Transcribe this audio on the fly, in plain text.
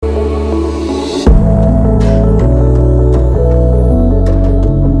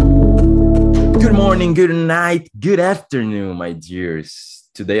morning, good night, good afternoon, my dears.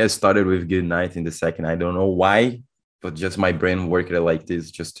 Today I started with good night in the second. I don't know why, but just my brain worked like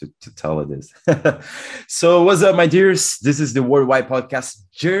this just to tell it this. So, what's up, my dears? This is the Worldwide Podcast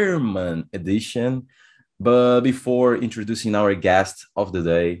German edition. But before introducing our guest of the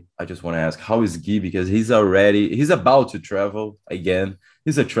day, I just want to ask, how is Guy? Because he's about to travel again.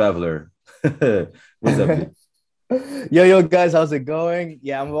 He's a traveler. What's up, Guy? Yo, guys, how's it going?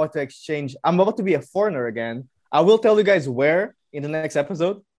 Yeah, I'm about to exchange. I'm about to be a foreigner again. I will tell you guys where in the next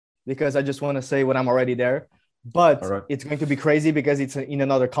episode because I just want to say when I'm already there. But All right. It's going to be crazy because it's in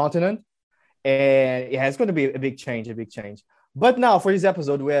another continent. And yeah, it's going to be a big change. But now for this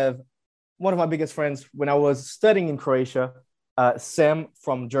episode, we have one of my biggest friends when I was studying in Croatia, Sam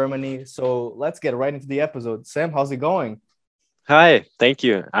from Germany. So let's get right into the episode. Sam, how's it going? Hi, thank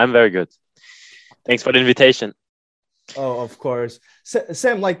you. I'm very good. Thanks for the invitation. Oh, of course.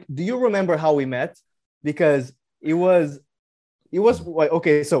 Sam, like, do you remember how we met? Because it was like,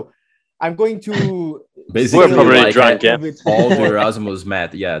 okay, so I'm going to basically we were probably like drunk, yeah. all the Erasmus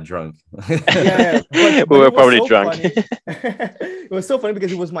met, yeah, drunk. Yeah, but We were it was probably so drunk. funny. It was so funny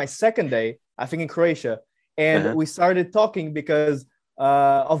because it was my second day, I think, in Croatia, and we started talking because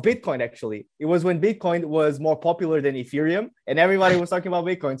of Bitcoin. Actually, it was when Bitcoin was more popular than Ethereum, and everybody was talking about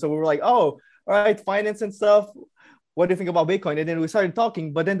Bitcoin. So we were like, "Oh, all right, finance and stuff. What do you think about Bitcoin?" And then we started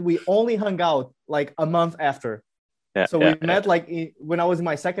talking, but then we only hung out like a month after. So we met like when I was in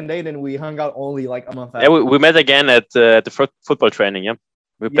my second day, then we hung out only like a month after. Yeah, we met again at the football training. Yeah,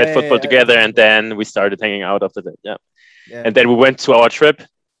 we played football together, and then we started hanging out after that. Yeah, and then we went to our trip.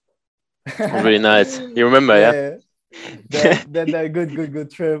 It was really nice. You remember? Yeah. That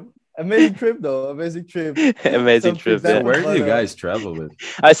good trip. Amazing trip though. Amazing trip. Amazing trip. Yeah. Where do you guys travel with?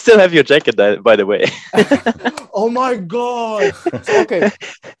 I still have your jacket, by the way. Oh my god. So, okay.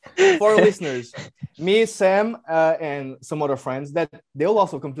 For our listeners, me, Sam, and some other friends that they'll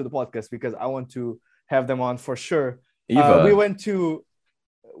also come to the podcast because I want to have them on for sure. Eva. We went to.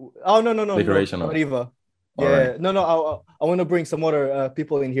 Oh no, Decoration not Eva. All Yeah, right. no. I want to bring some other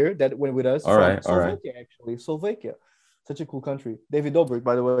people in here that went with us. All right. Slovakia, actually. Slovakia, such a cool country. David Dobrik,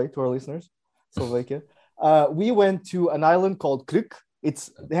 by the way, to our listeners. Slovakia. We went to an island called Krk. It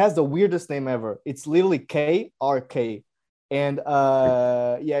has the weirdest name ever. It's literally KRK. And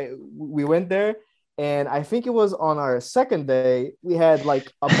we went there, and I think it was on our second day. We had like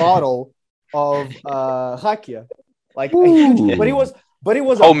a bottle of rakia, like a huge, but it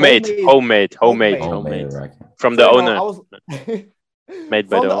was homemade Right. from the owner. I was Made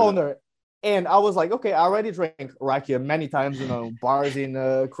by from the the owner. And I was like, okay, I already drank rakia many times, bars in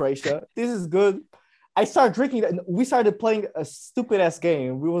Croatia. This is good. I started drinking it, and we started playing a stupid ass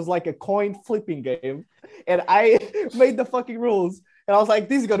game. It was like a coin flipping game, and I made the fucking rules. And I was like,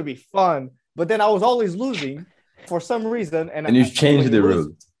 "This is gonna be fun." But then I was always losing for some reason, and you changed the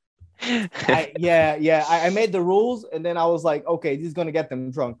rules. I made the rules, and then I was like, "Okay, this is gonna get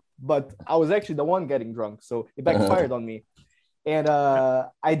them drunk." But I was actually the one getting drunk, so it backfired on me. And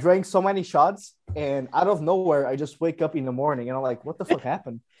I drank so many shots, and out of nowhere, I just wake up in the morning, and I'm like, "What the fuck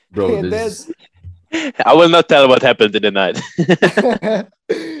happened?" Bro, I will not tell what happened in the night.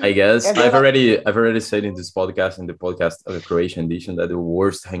 I guess I've already said in this podcast, in the podcast of the Croatian edition, that the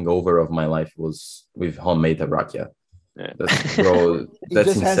worst hangover of my life was with homemade rakia. Yeah.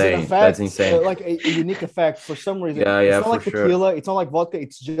 That's insane. That's insane. Like a unique effect for some reason. Yeah, it's not like for tequila. Sure. It's not like vodka.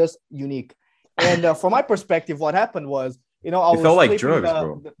 It's just unique. And from my perspective, what happened was, I was felt like drugs,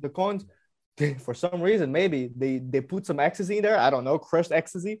 bro. The coins. For some reason, maybe they put some ecstasy in there. I don't know, crushed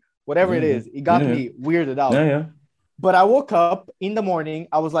ecstasy. Whatever it is, it got me weirded out. Yeah. But I woke up in the morning.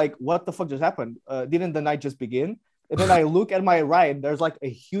 I was like, what the fuck just happened? Didn't the night just begin? And then I look at my right. There's like a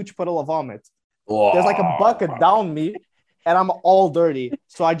huge puddle of vomit. Wow. There's like a bucket down me, and I'm all dirty.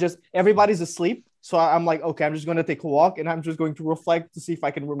 So everybody's asleep. So I'm like, okay, I'm just going to take a walk, and I'm just going to reflect to see if I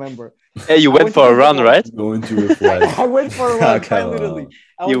can remember. Hey, you went for a run, right? Going to reflect. I went for a run, literally.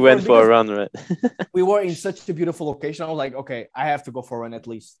 You went for a run, right? We were in such a beautiful location. I was like, okay, I have to go for a run at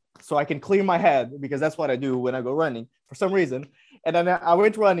least, so I can clear my head, because that's what I do when I go running for some reason. And then I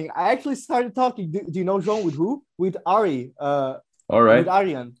went running. I actually started talking. Do you know John with who? With Ari. All right. With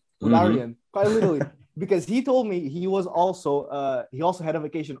Arian. Arian. Quite literally, because he told me he also had a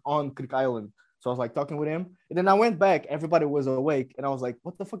vacation on Krk Island. So I was like talking with him, and then I went back. Everybody was awake, and I was like,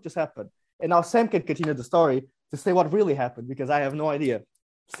 "What the fuck just happened?" And now Sam can continue the story to say what really happened, because I have no idea,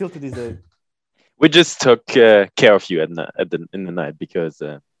 still to this day. We just took care of you in the night because,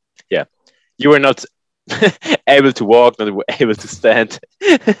 you were not able to walk, not able to stand,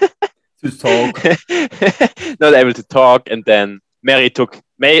 to talk, not able to talk, and then Mary.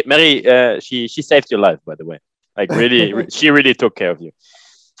 She saved your life, by the way. Like really, she really took care of you.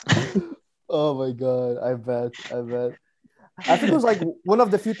 Oh my God, I bet. I think it was like one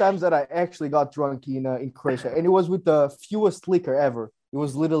of the few times that I actually got drunk in Croatia, and it was with the fewest liquor ever. It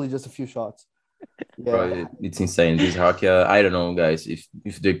was literally just a few shots. Yeah, Bro, it's insane. This hockey, I don't know, guys.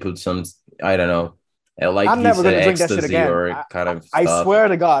 If they put some, I don't know, like I'm he never said, gonna drink that shit ecstasy again. or kind of I stuff. swear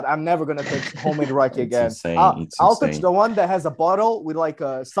to God, I'm never gonna touch homemade raki It's again. insane. It's I'll touch insane. the one that has a bottle with like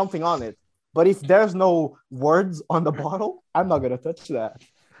something on it. But if there's no words on the bottle, I'm not gonna touch that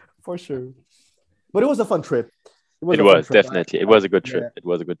for sure. But it was a fun trip. It was definitely. It was a good trip. Yeah, it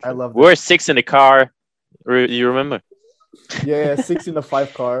was a good trip. I love it. We were 6 in the car. You remember? Yeah, 6 in a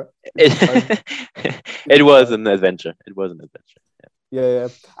 5 car. It was an adventure. It was an adventure. Yeah.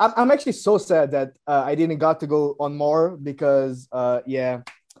 I'm actually so sad that I didn't got to go on more because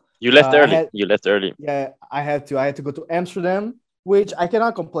You left early. You left early. Yeah, I had to go to Amsterdam, which I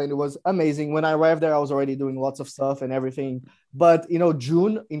cannot complain. It was amazing. When I arrived there, I was already doing lots of stuff and everything. But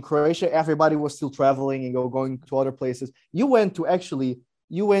June in Croatia, everybody was still traveling and going to other places. You went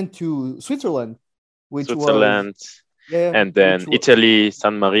to Switzerland, which was and then Italy,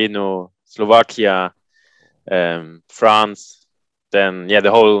 San Marino, Slovakia, France, then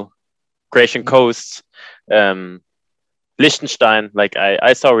the whole Croatian coast, Liechtenstein. Like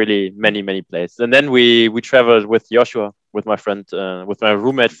I saw really many places, and then we traveled with Joshua, with my friend, with my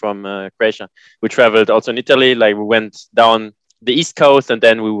roommate from Croatia. We traveled also in Italy. Like we went down the east coast, and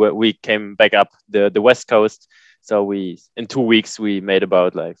then we came back up the west coast. So in 2 weeks we made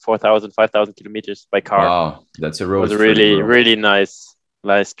about like 4,000, 5,000 kilometers by car. Wow, that's a road. It was a really nice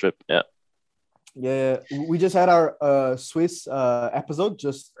trip. Yeah. Yeah, we just had our Swiss episode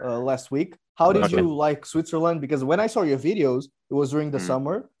just last week. How did you like Switzerland? Because when I saw your videos, it was during the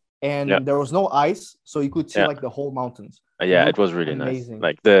summer and there was no ice, so you could see like the whole mountains. It was really amazing.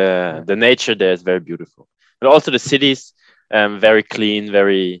 Nice. Like the nature there is very beautiful, but also the cities, very clean,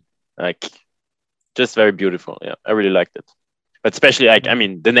 very just very beautiful. Yeah, I really liked it. But especially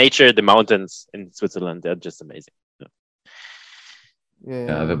the nature, the mountains in Switzerland, they're just amazing.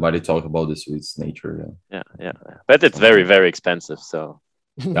 Yeah, everybody talk about the Swiss nature. Yeah. But it's very, very expensive. So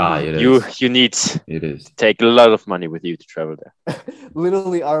you need to take a lot of money with you to travel there.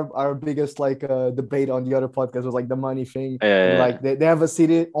 Literally, our biggest debate on the other podcast was like the money thing. They have a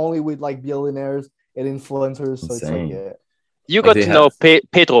city only with like billionaires and influencers. So Insane. It's like You got to know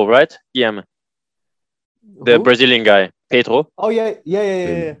Pedro, right? Yeah. The Brazilian guy, Pedro. Oh yeah.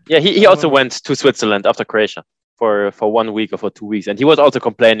 Yeah, he also went to Switzerland after Croatia for 1 week or for 2 weeks, and he was also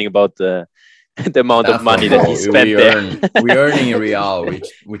complaining about the amount of money that he spent we earn in real,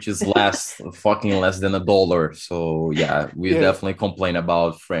 which is less than $1. So we definitely complain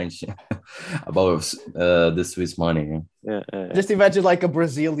about French, about the Swiss money. Just imagine like a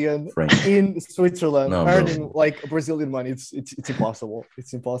Brazilian in Switzerland earning like Brazilian money. It's impossible.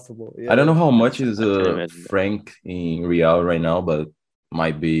 It's impossible. I don't know how much is a franc in real right now, but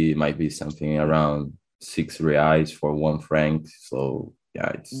might be something around 6 reais for 1 franc. So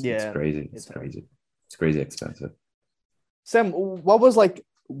it's crazy. It's crazy expensive. Sam, what was like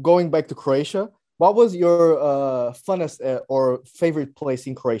going back to Croatia? What was your funnest or favorite place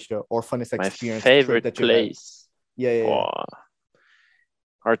in Croatia, or funnest experience? My favorite place. Yeah. Oh,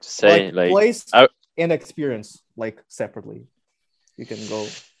 hard to say. Like place and experience, like separately. You can go.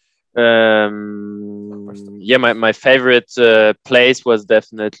 My favorite place was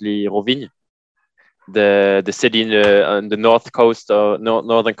definitely Rovinj. The city on the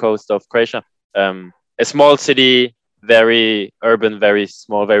northern coast of Croatia. A small city, very urban, very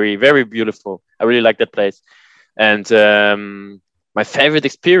small, very, very beautiful. I really like that place. And my favorite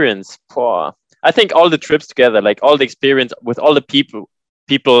experience, I think all the trips together, like all the experience with all the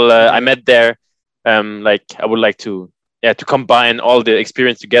people I met there. I would like to combine all the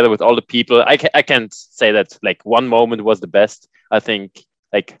experience together with all the people. I can't say that like one moment was the best. I think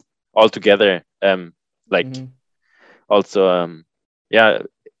like all together. Also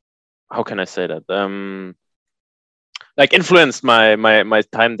how can I say that, like influenced my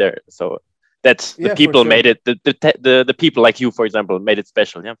time there, so that the people made it, the people like you, for example, made it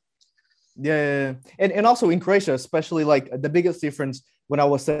special. And also in Croatia, especially, like the biggest difference when I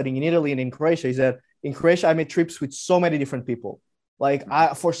was studying in Italy and in Croatia is that in Croatia I made trips with so many different people. Like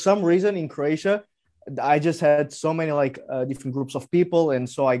for some reason in Croatia I just had so many different groups of people, and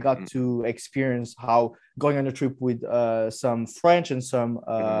so I got to experience how going on a trip with some French and some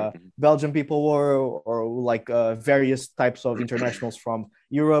Belgian people were, or like various types of internationals from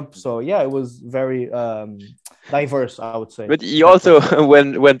Europe. So it was very diverse, I would say. But you also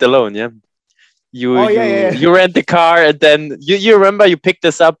went alone, you rent the car, and then you remember you picked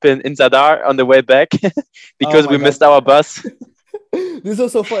us up in Zadar on the way back because we missed our bus. This is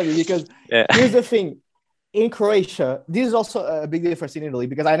also funny because here's the thing. In Croatia, this is also a big difference in Italy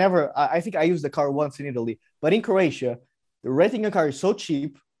because I think I used the car once in Italy, but in Croatia, renting a car is so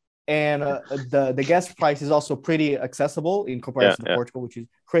cheap and the gas price is also pretty accessible in comparison to Portugal, which is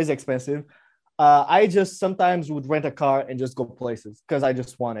crazy expensive. I just sometimes would rent a car and just go places because I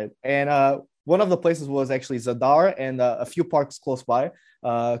just wanted. And one of the places was actually Zadar and a few parks close by.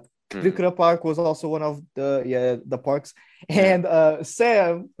 Krikra Park was also one of the parks. And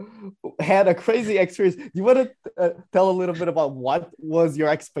Sam had a crazy experience. Do you want to tell a little bit about what was your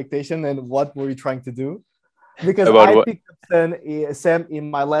expectation and what were you trying to do? Because I picked up Sam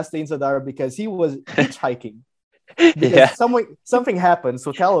in my last day in Zadar because he was hitchhiking. Because something happened.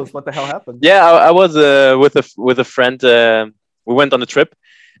 So tell us what the hell happened. Yeah, I was with a friend. We went on a trip.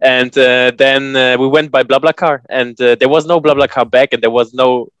 And then we went by BlaBlaCar. And there was no BlaBlaCar back and there was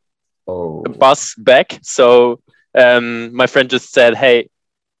no bus back. So my friend just said, hey,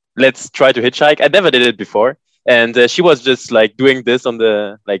 let's try to hitchhike. I never did it before. And she was just like doing this on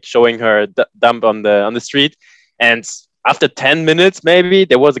the, like showing her dump on the street. And after 10 minutes, maybe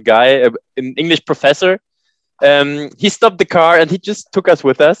there was a guy, an English professor. He stopped the car and he just took us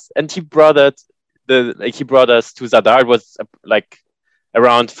with us. And he brought us to Zadar. It was like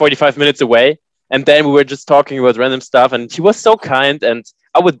around 45 minutes away. And then we were just talking about random stuff. And he was so kind. And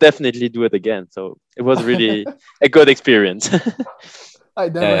I would definitely do it again. So it was really a good experience. I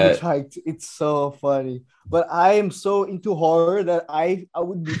never hitchhiked. It's so funny. But I am so into horror that I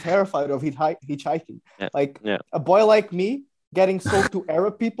would be terrified of hitchhiking. A boy like me getting sold to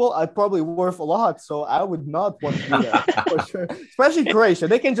Arab people, I'd probably worth a lot. So I would not want to do that for sure. Especially Croatia.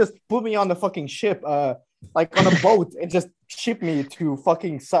 They can just put me on the fucking ship, like on a boat, and just ship me to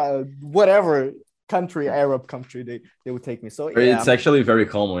fucking whatever Arab country they would take me. So it's actually very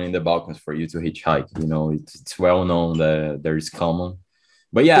common in the Balkans for you to hitchhike. You know, it's well known that there is common.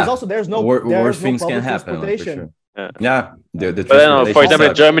 But there's no worse things can happen. For sure. The but I don't know, for example,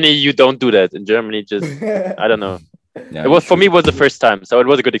 in Germany, you don't do that. In Germany, just I don't know. For me, it was the first time, so it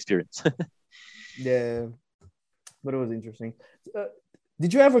was a good experience. Yeah, but it was interesting.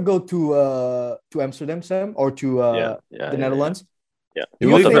 Did you ever go to Amsterdam, Sam, or to the Netherlands? Yeah, it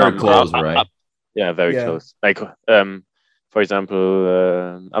was very close, right? Yeah, very close. Like, for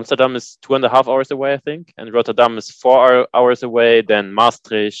example, Amsterdam is 2.5 hours away, I think, and Rotterdam is 4 hours away. Then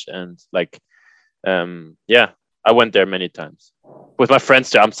Maastricht, and like, I went there many times with my friends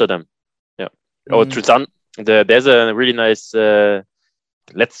to Amsterdam. Yeah, or to Zand. There's a really nice, a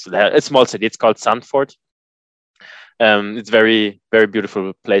small city. It's called Zandvoort. It's very, very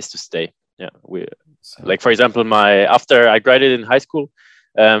beautiful place to stay. Yeah, like, for example, after I graduated in high school,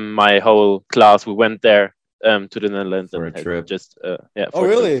 my whole class, we went there to the Netherlands for a trip.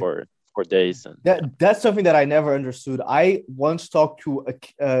 Really? For 4 days. And that's something that I never understood. I once talked to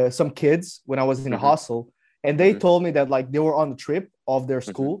some kids when I was in a hostel, and they told me that like they were on the trip of their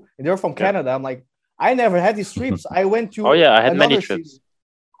school and they were from Canada. I'm like, I never had these trips. I went to I had many trips.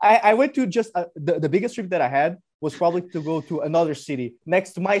 I went to just the biggest trip that I had was probably to go to another city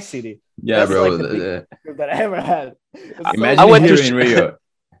next to my city. Yeah, that's bro. Like the biggest trip that I ever had. Imagine here in Rio.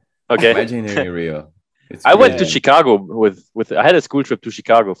 Okay. Imagine here in Rio. I went to Chicago with I had a school trip to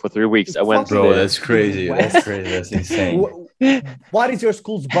Chicago for 3 weeks. I went. Bro, that's crazy. That's crazy. That's insane. What is your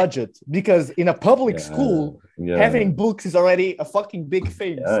school's budget? Because in a public school, having books is already a fucking big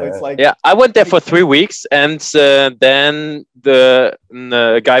thing. So it's like I went there for 3 weeks, and then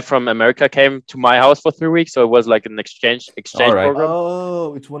the guy from America came to my house for 3 weeks. So it was like an exchange program.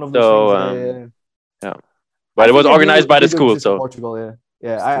 Oh, it's one of those things. But it was organized by the school. So Portugal,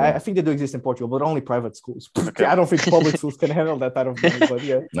 I think they do exist in Portugal, but only private schools. Okay. I don't think public schools can handle that type of money.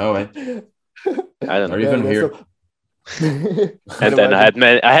 But no way. I don't know. Or even here. And then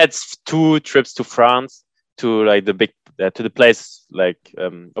I had 2 trips to France, to like to the place like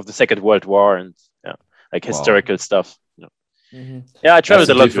of the Second World War, and like historical stuff. Yeah, I traveled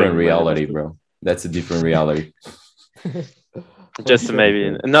a lot. Different reality, bro. That's a different reality. Just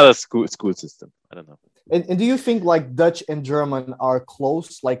maybe another school system. I don't know. And do you think like Dutch and German are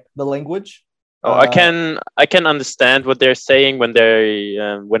close, like the language? I can understand what they're saying when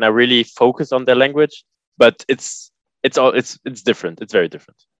I really focus on their language, but it's different. It's very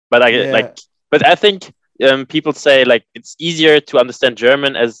different. But I think people say like it's easier to understand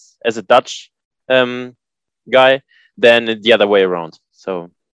German as a Dutch guy than the other way around. So.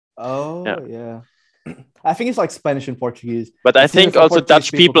 I think it's like Spanish and Portuguese. But I think also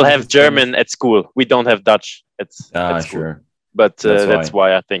Dutch people have German at school. We don't have Dutch at school. Sure. But that's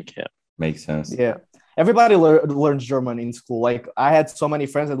why I think, Makes sense. Yeah. Everybody learns German in school. Like I had so many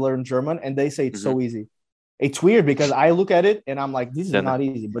friends that learned German and they say it's so easy. It's weird because I look at it and I'm like, this is not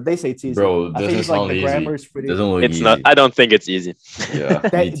easy, but they say it's easy. Bro, I think doesn't it's like sound the grammar easy. is pretty. Doesn't look It's easy. not. I don't think it's easy. Yeah,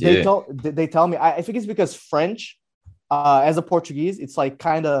 me they too. tell me. I think it's because French, as a Portuguese, it's like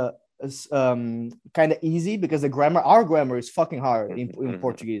kind of easy because our grammar is fucking hard in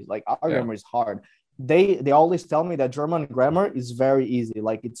Portuguese. Like our grammar is hard. They always tell me that German grammar is very easy.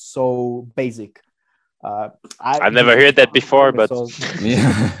 Like it's so basic. I've never heard that before, but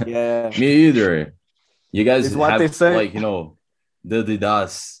yeah, me either. You guys It's what have they say. like the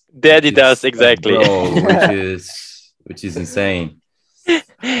das. Daddy does exactly. Bro, which is insane.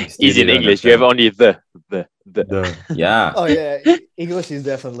 Easy in English. You have only the. Yeah. Oh yeah, English is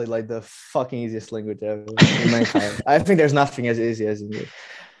definitely like the fucking easiest language ever in mankind. I think there's nothing as easy as English.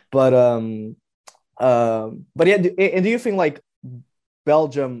 But yeah, and do you think like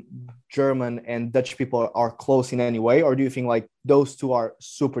Belgium, German, and Dutch people are close in any way, or do you think like those two are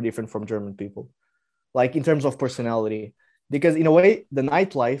super different from German people, like in terms of personality? Because in a way, the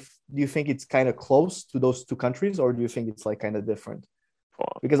nightlife, do you think it's kind of close to those two countries, or do you think it's like kind of different?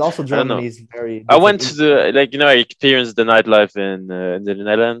 Because also Germany is very. I went to I experienced the nightlife in the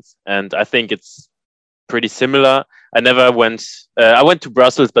Netherlands, and I think it's pretty similar. I never went. I went to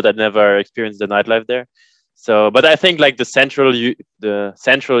Brussels, but I never experienced the nightlife there. So, but I think like the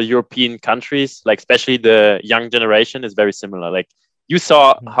central European countries, like especially the young generation, is very similar. Like you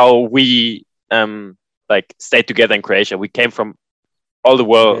saw how we like stayed together in Croatia. We came from all the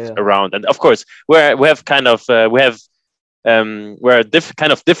world around, and of course we're kind of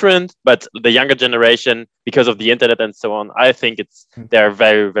different, but the younger generation, because of the internet and so on, I think they're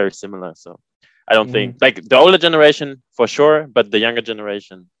very, very similar. So I don't think like the older generation for sure, but the younger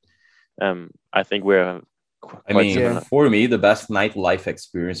generation, I think we're quite similar. For me, the best nightlife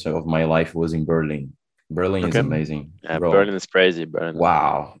experience of my life was in Berlin. Berlin is amazing. Yeah, Berlin is crazy.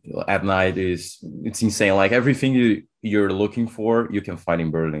 Wow. At night it's insane. Like everything you're looking for, you can find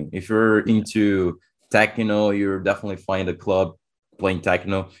in Berlin. If you're into techno, you're definitely find a club playing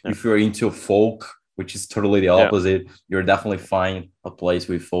techno. If you're into folk, which is totally the opposite, you're definitely find a place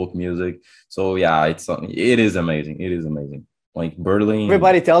with folk music. So yeah, it is amazing. It is amazing. Like Berlin.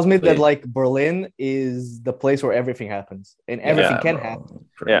 Everybody tells me that like Berlin is the place where everything happens and everything can happen.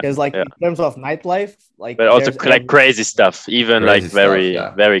 Because like in terms of nightlife, like but also like crazy stuff, even crazy like very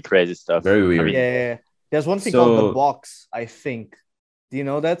very crazy stuff. Very weird. I mean, there's one thing called the box, I think. Do you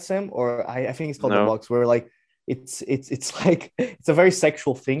know that, Sam? Or I think it's called the box, where like it's like it's a very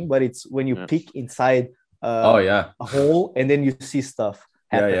sexual thing, but it's when you peek inside a hole and then you see stuff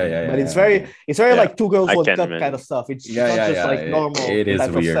happening. But it's very like two girls one cup kind of stuff. It's not just like normal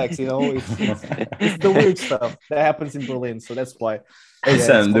type of sex, you know. It's the weird stuff that happens in Berlin, so that's why. Hey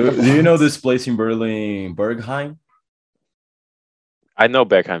Sam, do you know this place in Berlin, Berghain? I know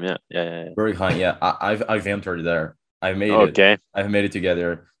Berghain, yeah. Berghain, yeah. I've entered there. I've made it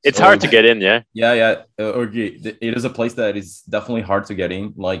together. It's hard to get in, yeah. Yeah. It is a place that is definitely hard to get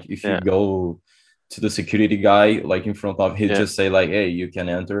in. Like if you go to the security guy, like in front of, he just say like, "Hey, you can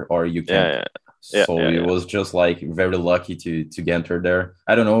enter or you can't." It was just like very lucky to get enter there.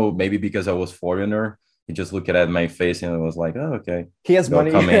 I don't know, maybe because I was foreigner. He just looked at my face and it was like, "Oh, okay." He has money,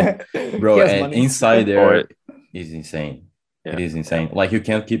 bro. And inside there is insane. It is insane. Like you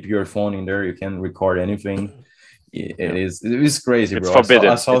can't keep your phone in there. You can't record anything. It is crazy, bro. It's forbidden.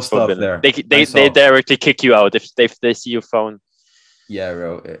 I saw stuff forbidden. there. They directly kick you out if they see your phone. Yeah,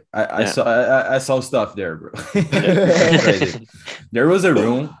 bro. I saw stuff there, bro. Crazy. There was a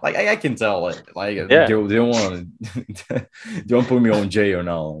room, like I can tell it. Like they don't don't put me on jail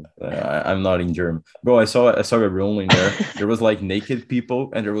now. I'm not in German, bro. I saw a room in there. There was like naked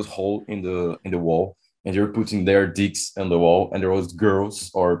people, and there was hole in the wall. And they were putting their dicks on the wall, and there was girls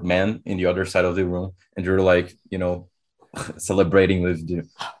or men in the other side of the room, and they were like, celebrating with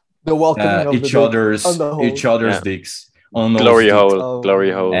the welcoming of each other's dicks on glory hole. Glory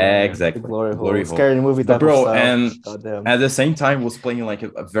hole. Exactly. Glory hole. Scary movie type bro, of and at the same time was playing like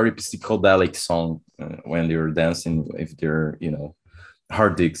a very psychedelic song when they were dancing with their,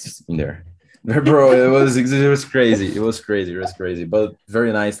 hard dicks in there. Bro, it was crazy. It was crazy. But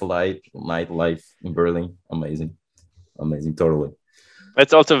very nice nightlife in Berlin. Amazing, totally.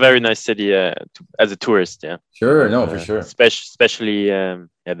 It's also a very nice city as a tourist. Yeah. Sure, no, for sure. Especially the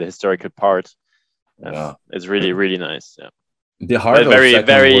historical part. It's really, really nice. Yeah. The heart of Second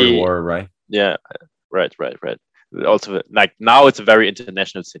World War, right? Yeah, right. Also, like now, it's a very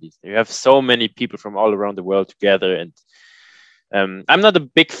international city. You have so many people from all around the world together, and I'm not a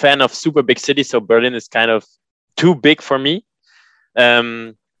big fan of super big cities, so Berlin is kind of too big for me.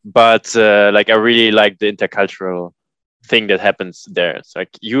 but like I really like the intercultural thing that happens there. It's like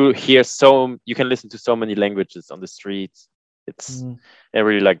you can listen to so many languages on the streets. I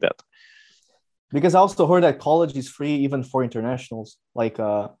really like that. Because I also heard that college is free even for internationals. Like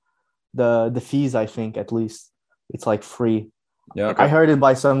the fees, I think at least it's like free. Yeah, okay. I heard it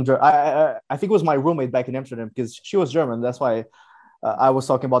by some. I think it was my roommate back in Amsterdam because she was German. That's why I was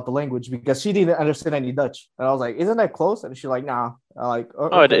talking about the language because she didn't understand any Dutch, and I was like, "Isn't that close?" And she's like, "Nah." I'm like, oh,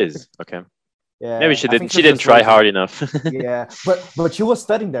 okay. it is okay. Yeah, maybe she didn't. She didn't try hard enough. Yeah, but she was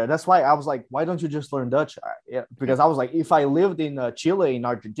studying there. That's why I was like, "Why don't you just learn Dutch?" Yeah, because I was like, if I lived in Chile, in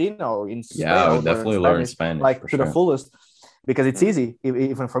Argentina, or in Spain, I would definitely learn Spanish like to the fullest, because it's easy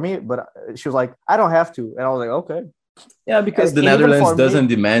even for me. But she was like, "I don't have to," and I was like, "Okay." Yeah, because the Netherlands doesn't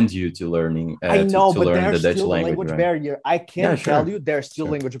demand you to learning. I know, to but learn there's the Dutch still language, right? barrier. I can tell you, there's still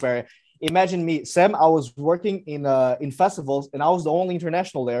language barrier. Imagine me, Sam. I was working in festivals, and I was the only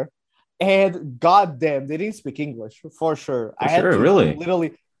international there. And goddamn, they didn't speak English for sure. I had to really,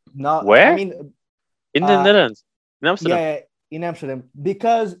 literally not. Where? I mean, in the Netherlands, in Amsterdam. Yeah, in Amsterdam,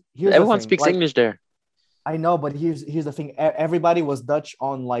 because everyone speaks English there. I know, but here's the thing. Everybody was Dutch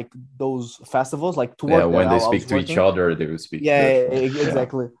on like those festivals, like to work. Yeah, when they speak to each other, they will speak. Yeah, Dutch.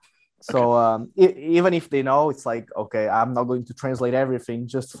 Exactly. So even if they know, it's like, okay, I'm not going to translate everything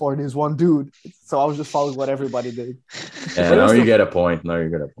just for this one dude. So I was just following what everybody did. Yeah, now you get a point.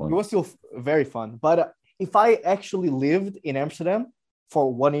 It was still very fun. But if I actually lived in Amsterdam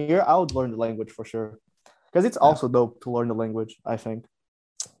for 1 year, I would learn the language for sure. Because it's also dope to learn the language, I think.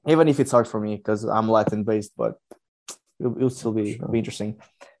 Even if it's hard for me, because I'm Latin based, but it'll still be interesting.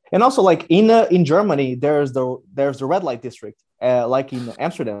 And also, like in Germany, there's the red light district, like in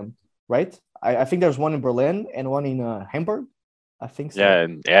Amsterdam, right? I think there's one in Berlin and one in Hamburg. I think so. Yeah,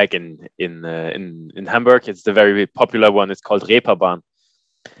 and like in Hamburg, it's the very popular one. It's called Reeperbahn.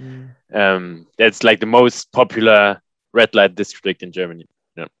 That's like the most popular red light district in Germany.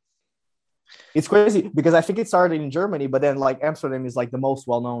 Yeah. It's crazy because I think it started in Germany, but then like Amsterdam is like the most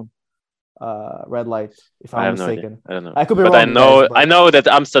well-known red light, if I'm mistaken. I don't know. I could be wrong. I know that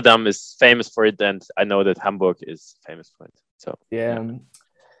Amsterdam is famous for it, and I know that Hamburg is famous for it. So yeah.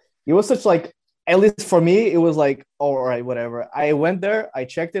 It was such like, at least for me, it was like, all right, whatever. I went there, I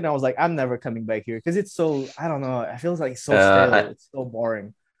checked it, and I was like, I'm never coming back here because it's so, I don't know, it feels like so stale. It's so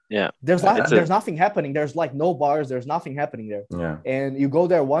boring. Yeah, there's nothing happening. There's like no bars. There's nothing happening there. Yeah, and you go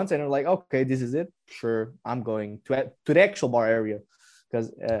there once, and you're like, okay, this is it. Sure, I'm going to the actual bar area,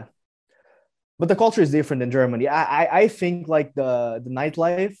 because. But the culture is different in Germany. I think like the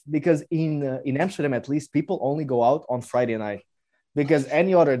nightlife, because in Amsterdam at least, people only go out on Friday night, because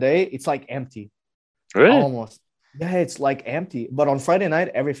any other day it's like empty. Really? Almost. Yeah, it's like empty. But on Friday night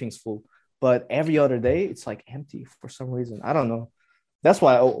everything's full. But every other day it's like empty for some reason. I don't know. That's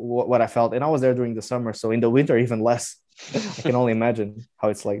what I felt. And I was there during the summer, so in the winter even less. I can only imagine how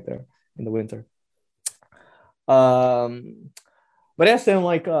it's like there in the winter. But yeah, Sam,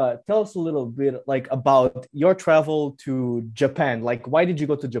 like, tell us a little bit like about your travel to Japan. Like, why did you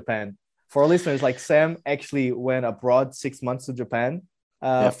go to Japan? For our listeners, like Sam actually went abroad 6 months to Japan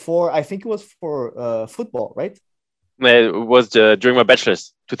I think it was for football, right? It was during my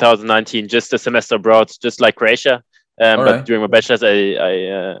bachelor's, 2019, just a semester abroad, just like Croatia. But during my bachelor's,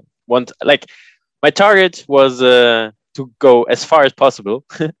 I want, like, my target was to go as far as possible.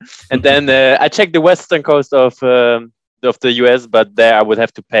 And then I checked the western coast of the US, but there I would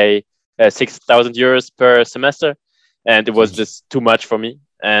have to pay 6,000 euros per semester, and it was just too much for me.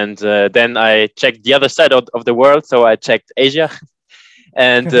 And then I checked the other side of the world, so I checked Asia,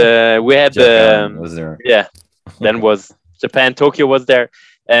 and we had was there. Yeah, then was Japan. Tokyo was there,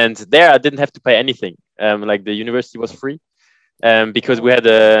 and there I didn't have to pay anything. Like the university was free, because we had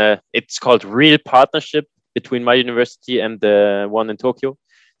it's called real partnership between my university and the one in Tokyo.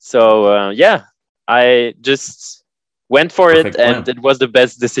 So yeah, I just went for it, and it was the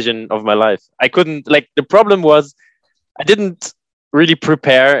best decision of my life. I couldn't, like, the problem was I didn't really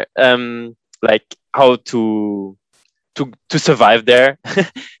prepare like how to survive there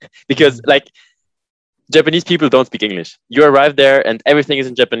because like Japanese people don't speak English. You arrive there and everything is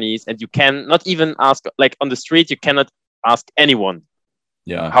in Japanese, and you can not even ask, like on the street, you cannot ask anyone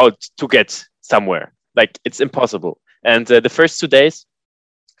how to get somewhere. Like, it's impossible. And the first 2 days,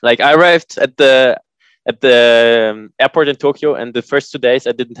 like, I arrived at the airport in Tokyo, and the first 2 days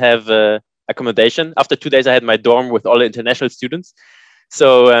I didn't have accommodation. After 2 days, I had my dorm with all the international students.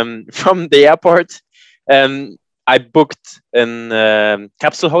 So from the airport, I booked a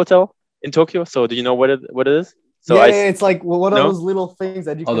capsule hotel in Tokyo. So do you know what it is? So it's like one of those little things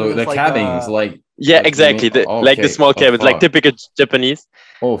that you can the cabins, like exactly, like the small cabins, like typical Japanese.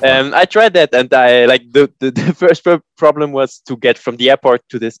 I tried that, and I like the first problem was to get from the airport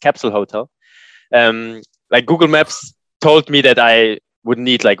to this capsule hotel. Like Google Maps told me that I would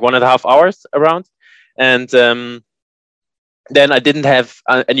need like 1.5 hours around, and then I didn't have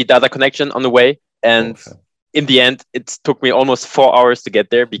any data connection on the way, and in the end, it took me almost 4 hours to get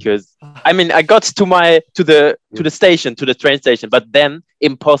there because I mean I got to the station, to the train station, but then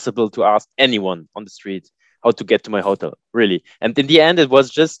impossible to ask anyone on the street how to get to my hotel, really. And in the end, it was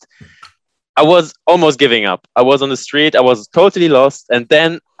just I was almost giving up. I was on the street, I was totally lost, and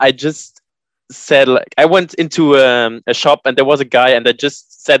then I just said, like, I went into a shop and there was a guy, and I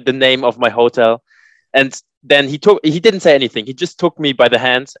just said the name of my hotel, and then he didn't say anything. He just took me by the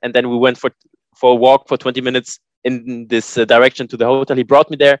hand, and then we went for a walk for 20 minutes in this direction to the hotel. He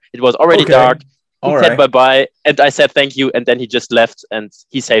brought me there. It was already dark. He said bye-bye, and I said thank you, and then he just left, and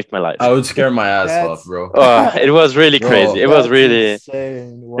he saved my life. I would scare my ass off, bro. It was really crazy. It was really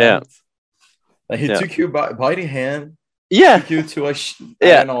insane. Like he took you by the hand. Took you to a I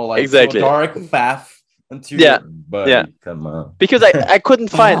don't know, like exactly. to a dark path. Come on. Because I couldn't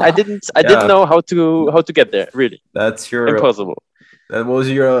find. I didn't know how to get there. Really, that's your impossible. That was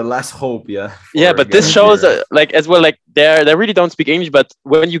your last hope, but this shows like as well, like they really don't speak English, but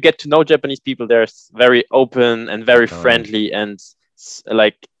when you get to know Japanese people, they're very open and very friendly, and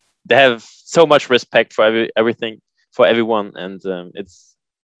like they have so much respect for everything, for everyone, and it's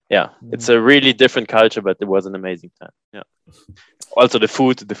a really different culture, but it was an amazing time. Also the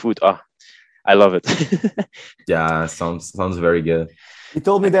food, I love it. Sounds very good. You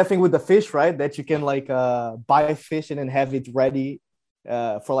told me that thing with the fish, right? That you can like buy fish and then have it ready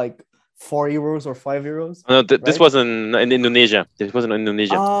for like 4 euros or 5 euros. No, this was in Indonesia. This wasn't in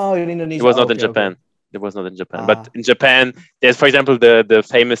Indonesia. Oh, in Indonesia. It was not in Japan. Okay. It was not in Japan. But in Japan, there's, for example, the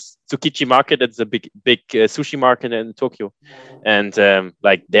famous Tsukiji market. It's a big sushi market in Tokyo, and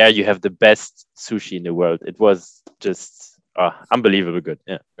like there you have the best sushi in the world. It was just unbelievably good.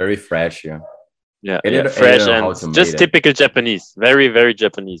 Yeah, very fresh. Fresh and just typical Japanese. Very, very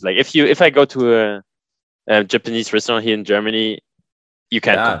Japanese. Like if I go to a Japanese restaurant here in Germany, you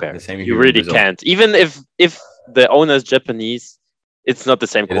can't compare. You really can't. Even if the owner's Japanese, it's not the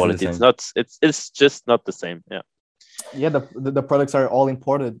same quality. It's just not the same. The products are all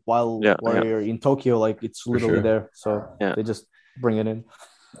imported while you're in Tokyo, like it's literally there, so they just bring it in.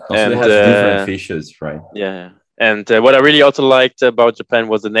 Also, and they have different fishes, right? And what I really also liked about Japan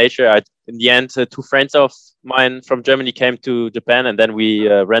was the nature. In the end, 2 friends of mine from Germany came to Japan, and then we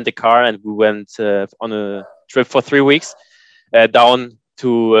rent a car and we went on a trip for 3 weeks down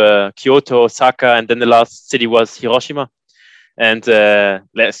to Kyoto, Osaka, and then the last city was Hiroshima. And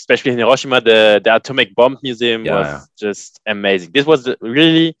especially in Hiroshima, the atomic bomb museum was just amazing. This was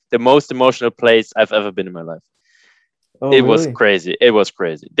really the most emotional place I've ever been in my life. It was crazy. It was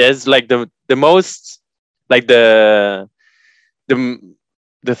crazy. There's like the most, like the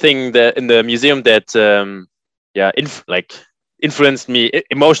thing that in the museum that influenced me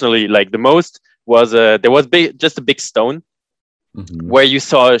emotionally like the most was there was just a big stone where you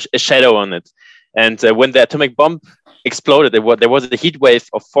saw a shadow on it, and when the atomic bomb exploded, there was a heat wave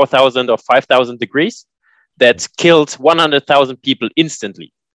of 4,000 or 5,000 degrees that killed 100,000 people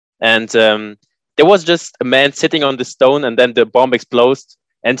instantly, and there was just a man sitting on the stone, and then the bomb exploded,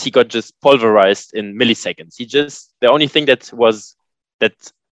 and he got just pulverized in milliseconds. The only thing that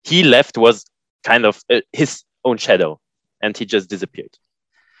he left was kind of his own shadow, and he just disappeared.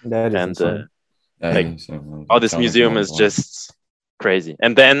 This museum is just crazy.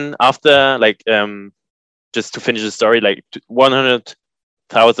 And then after, like, just to finish the story, like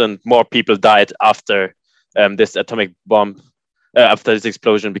 100,000 more people died after this atomic bomb, after this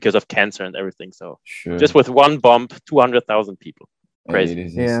explosion, because of cancer and everything. So just with one bomb, 200,000 people. Crazy. It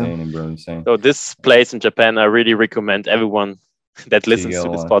is insane, bro. Insane. So this place in Japan, I really recommend everyone that listens to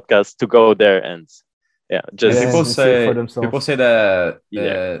this podcast to go there and people say that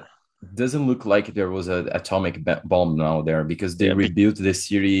it doesn't look like there was an atomic bomb now there, because they rebuilt the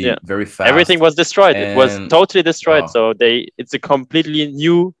city very fast. Everything was destroyed. It was totally destroyed. So it's a completely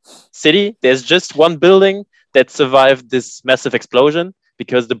new city. There's just one building that survived this massive explosion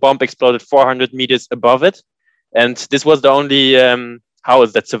because the bomb exploded 400 meters above it. And this was the only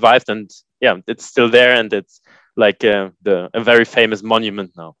house that survived, and it's still there, and it's like a very famous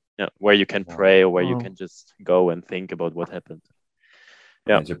monument now, where you can pray or where you can just go and think about what happened.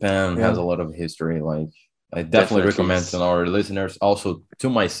 Japan has a lot of history. Like, I definitely recommend to our listeners, also to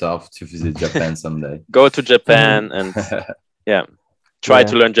myself, to visit Japan someday. Go to Japan and try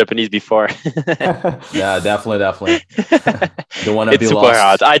to learn Japanese before. Yeah, definitely. Don't want to be It's super lost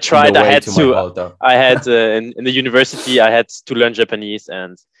hard. I tried. I had In the university, I had to learn Japanese,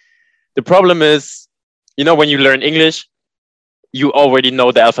 and the problem is, when you learn English, you already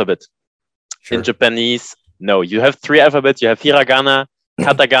know the alphabet. Sure. In Japanese, no, you have 3 alphabets. You have hiragana,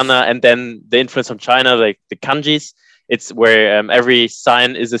 katakana, and then the influence from China, like the kanjis. It's where every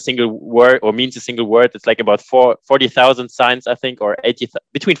sign is a single word or means a single word. It's like about 40,000 signs, I think, or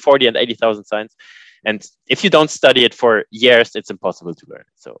between 40 and 80,000 signs. And if you don't study it for years, it's impossible to learn.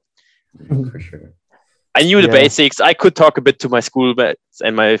 So for sure. I knew the basics. I could talk a bit to my schoolmates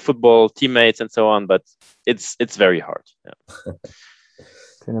and my football teammates and so on, but it's very hard. Yeah.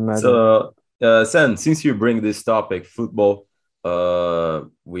 Can imagine. So, Sen, since you bring this topic, football,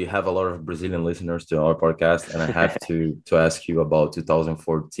 we have a lot of Brazilian listeners to our podcast, and I have to ask you about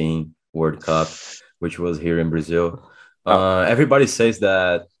 2014 World Cup, which was here in Brazil. Everybody says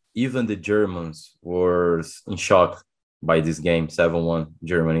that even the Germans were in shock by this game, 7-1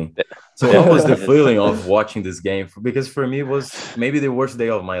 Germany. So what was the feeling of watching this game? Because for me, it was maybe the worst day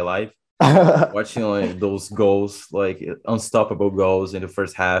of my life. Watching like those goals, like unstoppable goals in the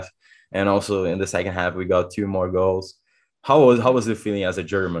first half, and also in the second half, we got 2 more goals. How was the feeling as a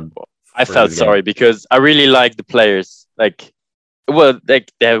German? I felt sorry because I really like the players. Like, well,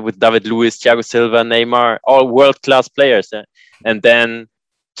 like they with David Luiz, Thiago Silva, Neymar, all world-class players. Yeah? And then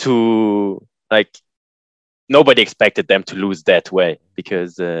nobody expected them to lose that way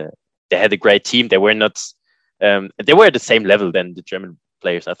because they had a great team. They were not, they were at the same level than the German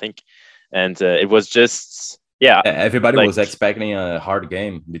players, I think. And it was just, everybody was expecting a hard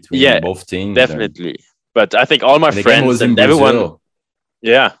game between both teams. Definitely. But I think all my friends and everyone,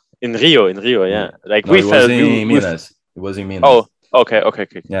 in Rio, yeah. Like no, we felt in Minas. It was in Minas. Oh, okay.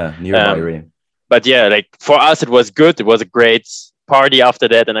 Yeah, nearby Rio. But yeah, like for us, it was good. It was a great party after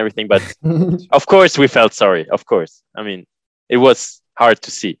that and everything. But of course, we felt sorry. Of course, I mean, it was hard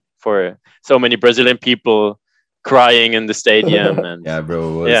to see for so many Brazilian people crying in the stadium. And yeah,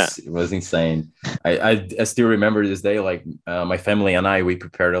 bro, it was insane. I still remember this day. Like my family and I, we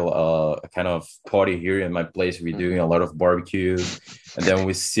prepared a kind of party here in my place. We're doing a lot of barbecues, and then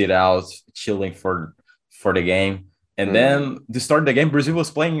we sit out chilling for the game. And then to start the game, Brazil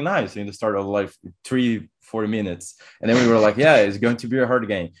was playing nice in the start of like 3-4 minutes, and then we were like, yeah, it's going to be a hard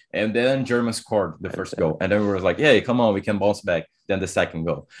game. And then Germany scored the first goal, and then we were like, yeah, come on, we can bounce back. Then the second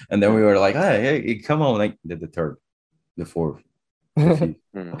goal, and then we were like, hey, come on, like the third, the fourth, the fifth.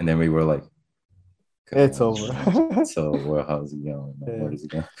 And then we were like, it's over. So how's it going? What is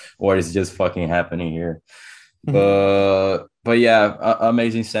it going? What is just fucking happening here? But yeah,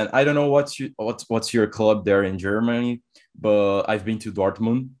 amazing Sen. I don't know what's your club there in Germany, but I've been to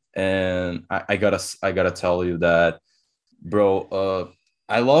Dortmund, and I gotta tell you that, bro.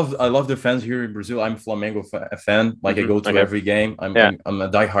 I love the fans here in Brazil. I'm Flamengo fan. Like I go to every game. I'm a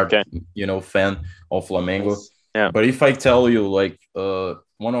diehard fan of Flamengo. Yeah. But if I tell you like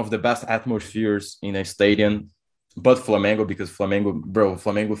one of the best atmospheres in a stadium, but Flamengo, because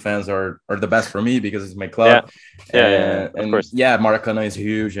Flamengo fans are the best for me because it's my club. Of course. Yeah, Maracanã is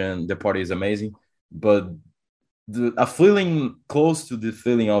huge and the party is amazing. But a feeling close to the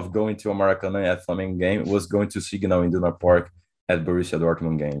feeling of going to a Maracanã at Flamengo game was going to Signal Iduna Park at Borussia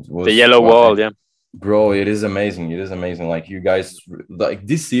Dortmund games. The yellow wall, yeah. Bro, it is amazing. It is amazing. Like you guys, like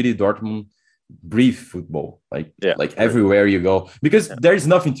this city, Dortmund, breathe football. Like everywhere you go, because there is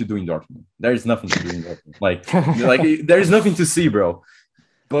nothing to do in Dortmund. There is nothing to do in Dortmund. Like there is nothing to see, bro.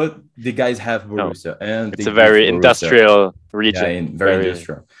 But the guys have Borussia, and it's a very industrial region. Yeah, very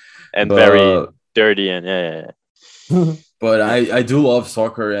industrial, and very dirty, and But I do love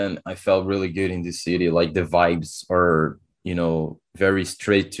soccer, and I felt really good in this city. Like the vibes are, very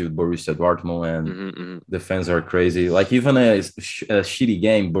straight to Borussia Dortmund, and the fans are crazy. Like even a shitty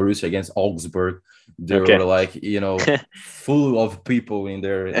game, Borussia against Augsburg, they were like, full of people in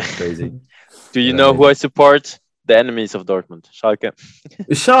there. It's crazy. Do you know who I support? The enemies of Dortmund, Schalke.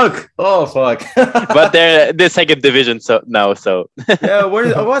 Schalke. Oh fuck! But they're the second division, so yeah,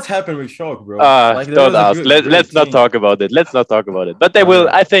 what's happened with Schalke, bro? Don't ask. Let's not talk about it. But they will.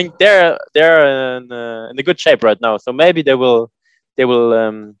 I think they're in a good shape right now. So maybe they will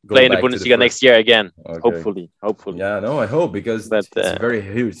play in the Bundesliga next year again. Okay. Hopefully. Yeah, no, I hope, because it's a very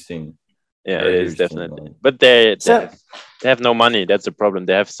huge thing. Yeah, it is definitely. But they have no money. That's the problem.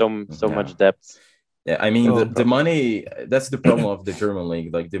 They have so much debt. Yeah, I mean the money. That's the problem of the German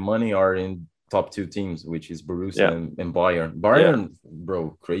league. Like the money are in top two teams, which is Borussia and Bayern. Bayern,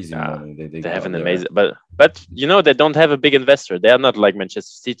 bro, crazy money. They have an amazing, but they don't have a big investor. They are not like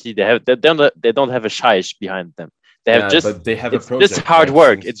Manchester City. They don't have a Scheich behind them. They have just but they have a it's project. just hard Like,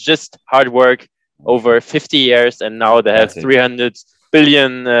 work. since... It's just hard work over 50 years, and now they have That's it. 300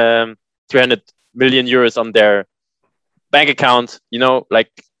 billion, 300 million euros on their bank account. You know,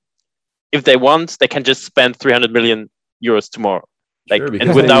 like if they want, they can just spend 300 million euros tomorrow. Like, Sure, because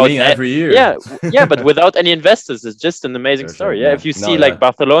and they without win every year. yeah, but without any investors, it's just an amazing story. Yeah, if you see like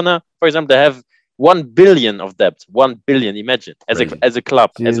Barcelona, for example, they have 1 billion of debt. 1 billion, imagine, as a club,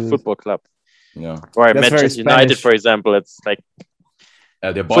 as a football club. Yeah. Or Manchester United, for example, it's like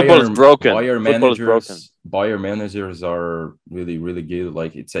the football is broken. Bayer managers are really, really good.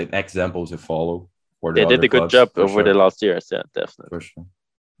 Like, it's an example to follow. For they did a good job over the last years. Yeah, definitely. For sure.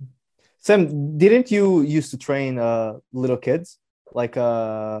 Sam, didn't you used to train little kids, like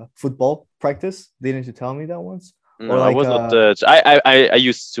football practice? Didn't you tell me that once? No, like, I was not. I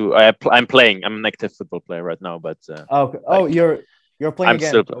used to. I'm playing. I'm an active football player right now, but okay. Oh, like, you're playing again.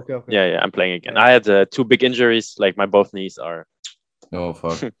 Still playing. Okay. Yeah, I'm playing again. Yeah. I had 2 big injuries. Like my both knees are. Oh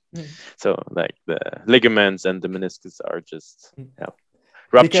fuck. So like the ligaments and the meniscus are just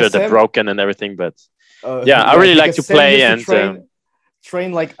ruptured and broken and everything. But I really like to play and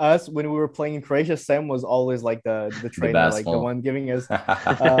train like us when we were playing in Croatia. Sam was always like the trainer, like the one giving us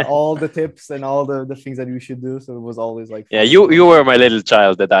all the tips and all the things that we should do. So it was always like you were my little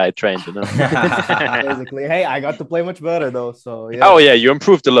child that I trained, you know. Basically, hey, I got to play much better though. So yeah. Oh yeah, you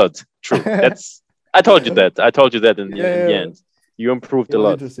improved a lot. True. I told you that. in the end. You improved a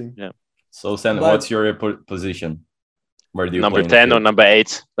lot. Yeah. So Sam, what's your position? Where do you number 10 or number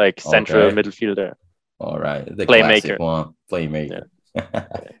 8, like central midfielder? All right, the playmaker. Playmaker. Yeah.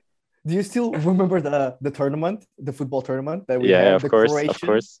 Do you still remember the tournament, the football tournament that we had? Yeah, of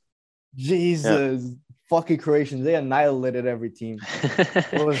course. Jesus, fucking Croatians! They annihilated every team.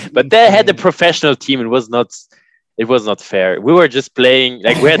 But they had a professional team. It was not fair. We were just playing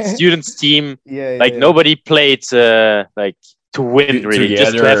like we had students team. Nobody played like to win, really, together,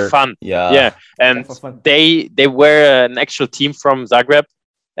 just to have fun. Yeah. And they were an actual team from Zagreb.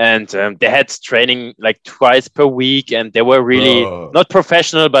 And they had training like twice per week, and they were really not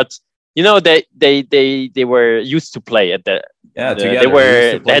professional, but you know they were used to play at the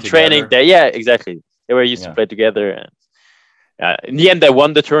they had training there. Yeah, exactly. They were used to play together, and in the end they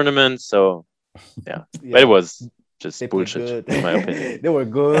won the tournament. So but it was just bullshit in my opinion. They were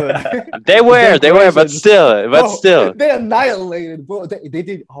good. they were, but still, they annihilated, bro. They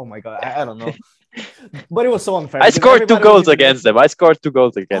did. Oh my god, I don't know. But it was so unfair. I scored 2 goals against them. Oh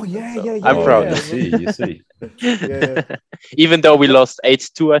yeah. I'm proud. You see. Even though we lost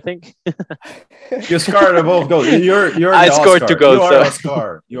 8-2, I think. You scored both goals. I scored 2 goals.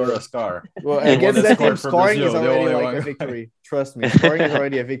 You're a scar. Well, against that team, scoring is already like a victory. Trust me, scoring is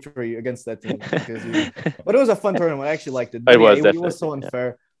already a victory against that team. But it was a fun tournament. I actually liked it. But it was so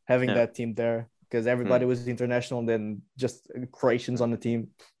unfair having that team there because everybody was international, and then just Croatians on the team.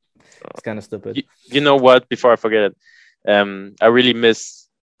 It's kind of stupid. You know what? Before I forget it, I really miss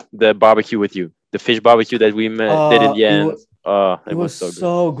the barbecue with you. The fish barbecue that we did in the end. It was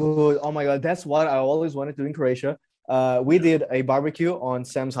so good. Oh my god, that's what I always wanted to do in Croatia. We did a barbecue on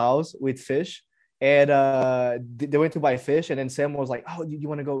Sam's house with fish, and they went to buy fish, and then Sam was like, "Oh, you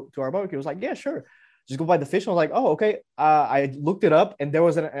want to go to our barbecue?" I was like, "Yeah, sure." Just go buy the fish. I was like, "Oh, okay." I looked it up, and there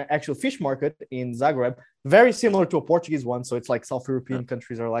was an actual fish market in Zagreb, very similar to a Portuguese one. So it's like South European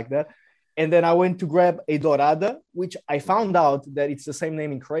countries are like that. And then I went to grab a dorada, which I found out that it's the same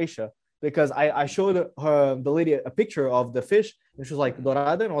name in Croatia because I showed the lady a picture of the fish, and she was like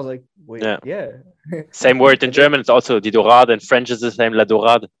dorada, and I was like, "Wait, yeah." Same word in German. It's also die dorade. In French, it's the same la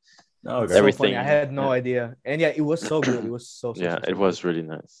dorade. Oh, okay. Everything. I had no idea, and it was so good. It was so it was really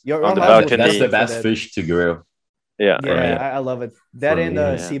nice. On the balcony, that's the best fish to grill. I love it. That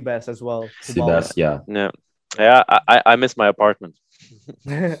and sea bass as well. Sea bass, yeah. I miss my apartment.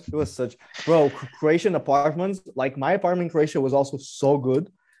 It was Croatian apartments. Like my apartment in Croatia was also so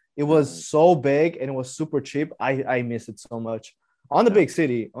good. It was so big and it was super cheap. I miss it so much. On a big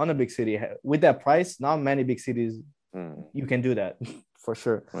city, with that price, not many big cities you can do that for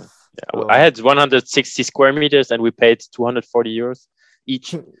sure. I had 160 square meters and we paid 240 euros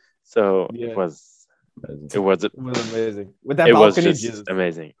each. So it was amazing. With that balcony, was just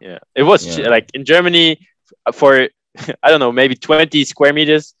amazing. Yeah, it was like in Germany for I don't know, maybe 20 square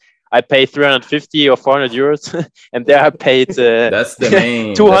meters. I paid 350 or 400 euros, and there I paid that's the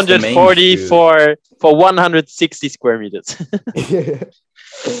main 240 for 160 square meters.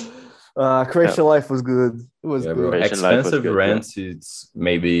 Croatian life was good. It was good. Expensive rents. It's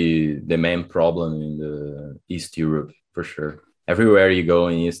maybe the main problem in the East Europe for sure. Everywhere you go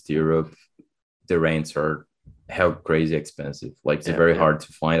in East Europe, the rents are crazy expensive. Like it's very hard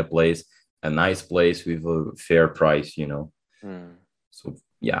to find a place a nice place with a fair price, you know. Mm. So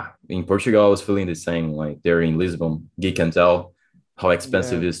yeah, in Portugal, I was feeling the same. Like there in Lisbon, you can tell how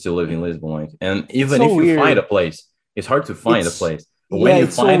expensive Yeah. it is to live in Lisbon. Like, and It's even so if you find a weird. place, it's hard to find a It's place. But when yeah, you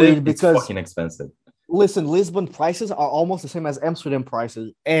it's so find it, weird it's because fucking expensive. listen, Lisbon prices are almost the same as Amsterdam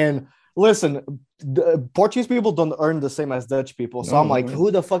prices. And listen, the Portuguese people don't earn the same as Dutch people. So I'm No, like, no,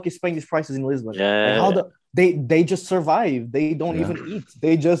 who the fuck is paying these prices in Lisbon? Like how Yeah. they just survive. They don't yeah, even eat.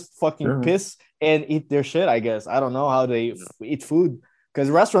 They just fucking sure. piss and eat their shit, I guess. I don't know how they eat food. Because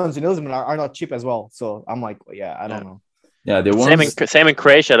restaurants in Lisbon are not cheap as well. So I'm like, yeah, I don't Yeah. know. Yeah, the Same in ones. same in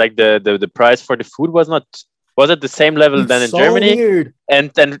Croatia. Like the price for the food was at the same level It's than in so Germany, weird.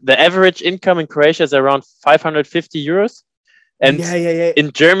 and then the average income in Croatia is around 550 euros, and Yeah, yeah, yeah.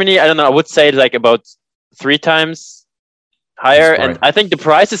 in Germany, I don't know, I would say like about 3 times Jesus higher, and Christ, I think the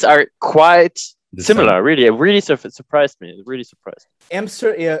prices are quite the same. similar. Really, it really surprised me. It really surprised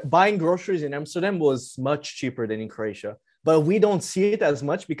Buying groceries in Amsterdam was much cheaper than in Croatia, but we don't see it as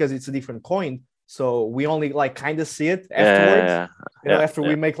much because it's a different coin. So we only like kind of see it me. afterwards. Yeah, After yeah.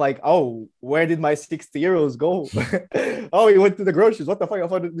 we make like, oh, where did my 60 euros go? Oh, you went to the groceries. What the fuck? I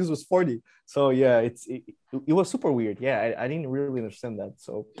thought this was 40. So yeah, it was super weird. Yeah, I didn't really understand that.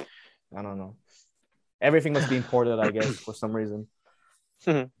 So I don't know. Everything must be imported, I guess, for some reason.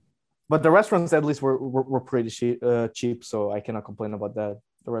 But the restaurants at least were pretty cheap, so I cannot complain about that.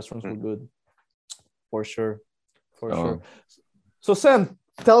 The restaurants were good, for sure, for sure. So Sam,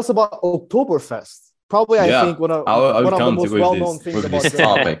 tell us about Oktoberfest. Probably, I Yeah, think one of I would one of the come to most with well-known this things about Germany.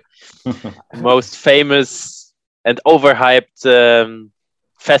 topic. Most famous and overhyped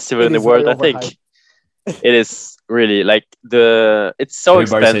festival It in the is very world. I think overhyped. it is really like it's so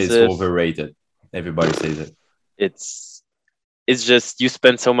Everybody says it's expensive. overrated. Everybody says it. It's it's just you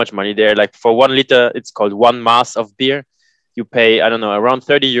spend so much money there. Like for 1 liter, it's called 1 mass of beer. You pay, I don't know, around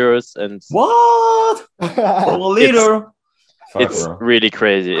 30 euros, and What? For a liter? Fuck, it's bro. really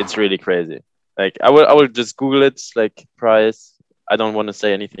crazy. It's really crazy. Like I will just Google it, like price. I don't want to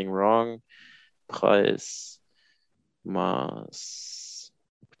say anything wrong. Preis Maß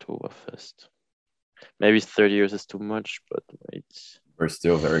Oktoberfest. Maybe 30 euros is too much, but wait. We're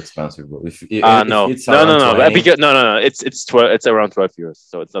still very expensive, bro. If No, it's no, no, around no. 20, Because no. It's 12. It's around 12 euros,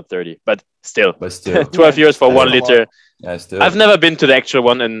 so it's not 30. But still, but still, 12 euros for That's one a still, lot. liter. yeah, still. I've never been to the actual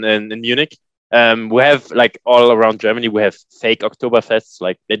one in Munich. We have like all around Germany, we have fake Oktoberfests.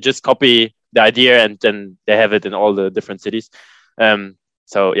 Like they just copy the idea and then they have it in all the different cities.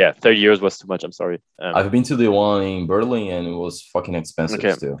 So yeah, 30 euros was too much. I'm sorry. I've been to the one in Berlin and it was fucking expensive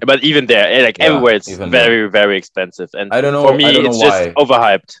Okay, still. but even there, like Yeah, everywhere, it's even very, very expensive. And I don't for know. me, I don't know it's just why.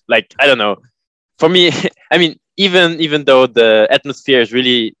 overhyped. Like I don't know. For me, I mean, even though the atmosphere is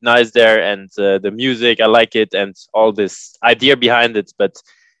really nice there and the music, I like it, and all this idea behind it, but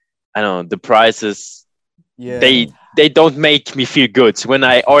I don't know, the prices, Yeah, they don't make me feel good when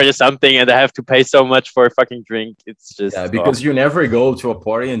I order something and I have to pay so much for a fucking drink. It's just Yeah, because you never go to a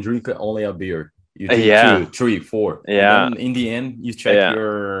party and drink only a beer. You drink yeah, 2, 3, 4, and yeah, then in the end you check yeah.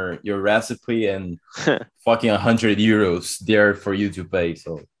 your recipe and fucking 100 euros there for you to pay.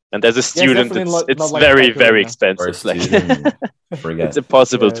 So And as a yeah, it's student, definitely not it's like very, very caipirinha. for a expensive. Like student, it's forget.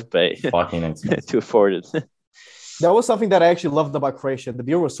 impossible Yeah. to pay Fucking expensive. to afford it. That was something that I actually loved about Croatia. The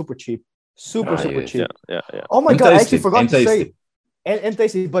beer was super cheap, super Ah, super yeah. cheap. Yeah. Oh my And god, I tasty, actually forgot and to say, tasty. and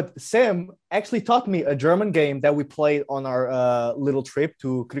tasty. But Sam actually taught me a German game that we played on our little trip to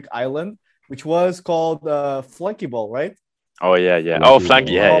Creek Island, which was called Flunky Ball, right? Oh yeah. Lucky Oh,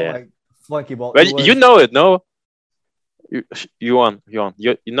 Flanky, ball. yeah. My Flunky Ball. Well, It you was know it, no? You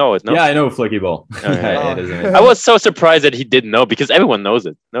know it, no? Yeah, I know Flicky Ball. Okay. Yeah, it is amazing. I was so surprised that he didn't know because everyone knows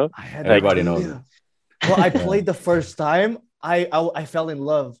it, no? I had Everybody no knows idea. Well, I Yeah. played the first time. I fell in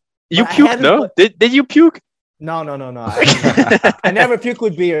love. You But I puked, hadn't no? Did you puke? No. I never puke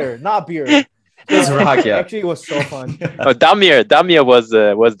with beer, not beer. It's rock, yeah. Actually, it was so fun. Oh, Damir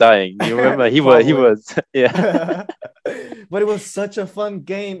was dying. You remember? He Probably. was yeah. But it was such a fun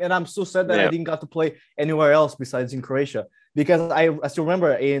game, and I'm so sad that I Yeah. didn't got to play anywhere else besides in Croatia because I still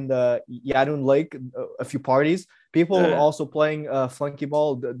remember in the Yadun Lake a few parties, people were Yeah. also playing Flunky Ball.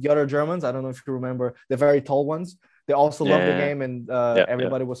 The other Germans, I don't know if you remember, the very tall ones, they also loved the Yeah. game, and Yeah.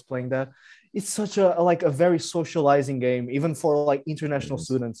 everybody was playing that. It's such a very socializing game, even for like international Yes.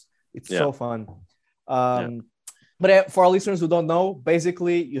 students. It's Yeah. so fun. But for our listeners who don't know,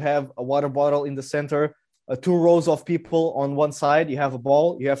 basically you have a water bottle in the center, 2 rows of people on one side. You have a ball.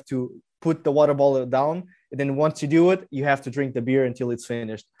 You have to put the water bottle down, and then once you do it, you have to drink the beer until it's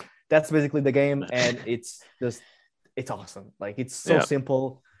finished. That's basically the game, and it's awesome. Like it's so Yeah. simple.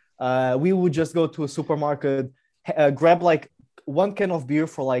 We would just go to a supermarket, grab like one can of beer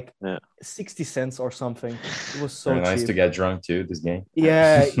for like Yeah. 60 cents or something. It was so Very nice cheap. to get drunk too. This game.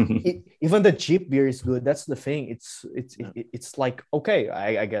 Yeah, even the cheap beer is good. That's the thing. It's like okay,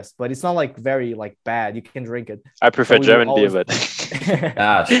 I guess, but it's not like very like bad. You can drink it. I prefer we German beer, always- but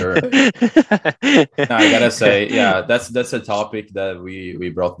Sure. No, I gotta say, yeah, that's a topic that we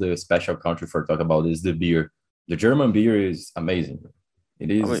brought the special country for talk about is the beer. The German beer is amazing. It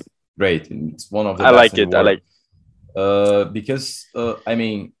is I mean, great. It's one of the I best like in it. the I world. like. Because I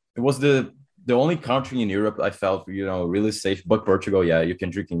mean, it was the only country in Europe I felt really safe. But Portugal, yeah, you can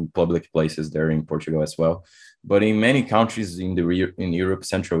drink in public places there in Portugal as well. But in many countries in Europe,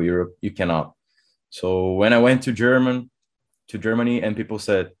 Central Europe, you cannot. So when I went to Germany, and people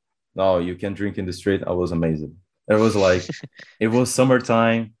said, "No, you can drink in the street," I was amazing. It was like it was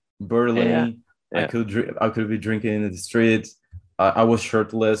summertime, Berlin. Yeah. I could be drinking in the streets. I was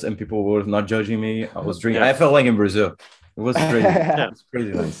shirtless, and people were not judging me. I was drinking. Yeah. I felt like in Brazil. It was crazy. Yeah. It's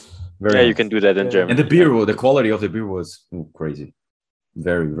crazy nice. Very Yeah, you nice. can do that in Yeah. Germany. And the beer, the quality of the beer was crazy.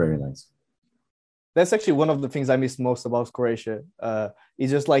 Very, very nice. That's actually one of the things I miss most about Croatia. Is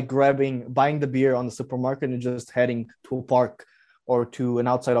just like buying the beer on the supermarket and just heading to a park or to an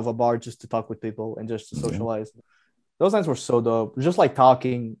outside of a bar just to talk with people and just to socialize. Those nights were so dope. Just like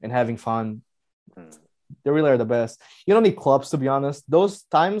talking and having fun. They really are the best. You don't need clubs, to be honest. Those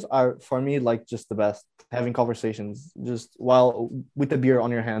times are for me like just the best. Having conversations just while with the beer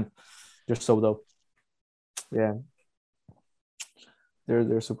on your hand. They're so dope. Yeah.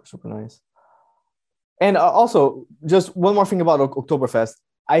 They're super, super nice. And also, just one more thing about Oktoberfest.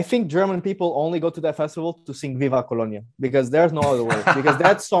 I think German people only go to that festival to sing Viva Colonia because there's no other way. Because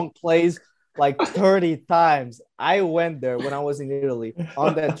that song plays like 30 times. I went there when I was in Italy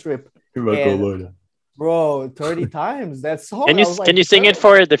on that trip. And, bro, 30 times that song. Can you sing it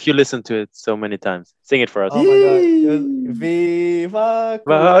for it if you listen to it so many times? Sing it for us. Oh my god. Viva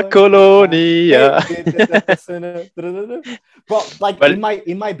Colonia. Bro, like But-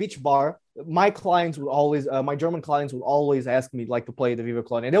 in my beach bar, my clients would always my German clients would always ask me like to play the Viva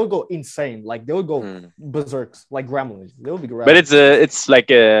Colonia. And they would go insane. Like they would go berserks, like gremlins. They would be gremlins. But it's like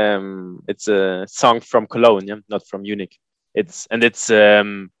it's a song from Cologne, yeah? Not from Munich. It's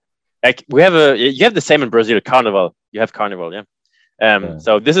like you have the same in Brazil, Carnival. You have Carnival, yeah.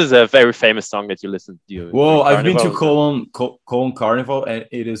 So this is a very famous song that you listen to. Whoa, I've been to Cologne Carnival, and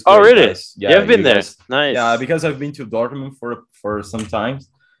it is great, oh really? Guys. Yeah, you've been there. Guys, nice. Yeah, because I've been to Dortmund for some times,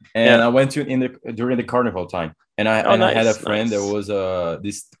 and I went to during the carnival time, and I had a friend that was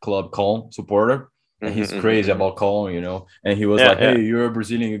this club Cologne supporter, and he's crazy about Cologne, and he was like, "Hey, you're a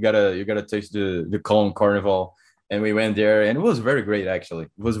Brazilian, you gotta taste the Cologne Carnival." And we went there, and it was very great. Actually,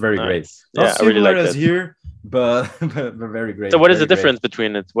 it was very great. Not similar I really like as that. Here, but very great. So, what is the difference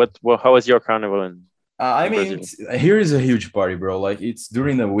between it? How is your carnival? I mean, here is a huge party, bro. Like it's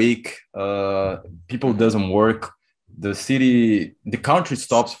during the week. People doesn't work. The country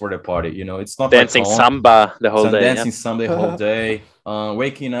stops for the party. It's not dancing like samba the whole day. Dancing samba the whole day.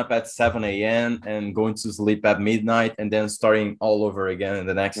 Waking up at 7 a.m. and going to sleep at midnight, and then starting all over again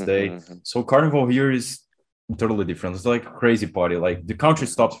the next day. So carnival here is totally different. It's like a crazy party. Like the country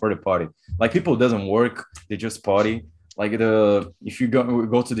stops for the party. Like people doesn't work, they just party. Like if you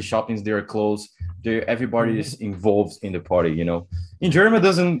go to the shoppings, they're closed. Everybody is involved in the party. In Germany it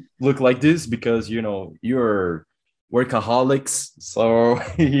doesn't look like this because you're workaholics. So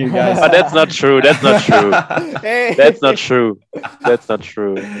you guys. Oh, that's not true. That's not true. That's not true. That's not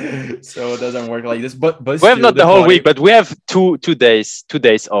true. So it doesn't work like this. But we have not the whole week, but we have two days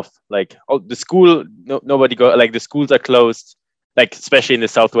off. Like the school, nobody go. Like the schools are closed. Like especially in the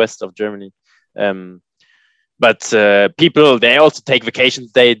southwest of Germany. But people they also take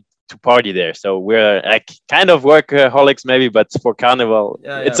vacations day to party there. So we're like kind of workaholics maybe, but for carnival,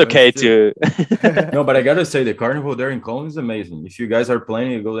 it's okay to. No, but I gotta say the carnival there in Cologne is amazing. If you guys are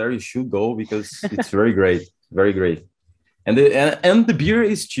planning to go there, you should go because it's very great, very great. And the beer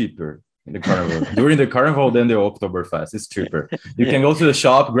is cheaper in the carnival during the carnival than the Oktoberfest. It's cheaper. You can go to the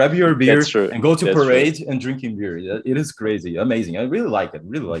shop, grab your beer, and go to parade and drinking beer. It is crazy, amazing. I really like it.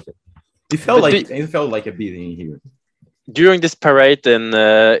 Really like it. It felt like a beat in here. During this parade in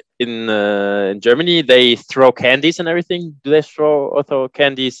Germany, they throw candies and everything. Do they throw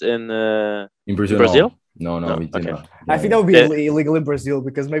candies in Brazil? No, we do not. I think that would be illegal in Brazil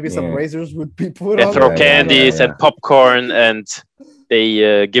because maybe some razors would be put on. They throw candies and popcorn, and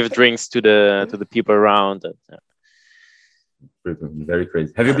they give drinks to the people around. Very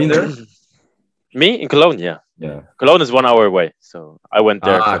crazy. Have you been there? Me in Cologne, yeah. Cologne is 1 hour away, so I went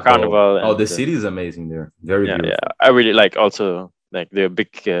there for carnival. And, the city is amazing there. Very beautiful. Yeah, I really like also like the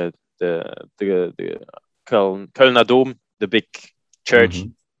big the Kölner Dom. the big church.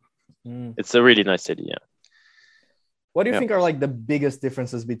 Mhm. It's a really nice city. Yeah. What do you think are like the biggest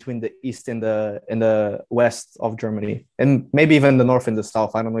differences between the east and the west of Germany, and maybe even the north and the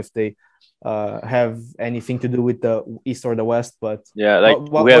south? I don't know if they have anything to do with the east or the west, but Yeah, like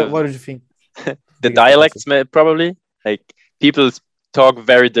what did you think? The dialects probably, like people talk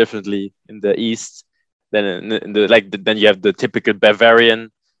very differently in the east than then you have the typical Bavarian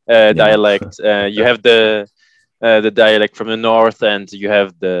dialect. You have the dialect from the north, and you have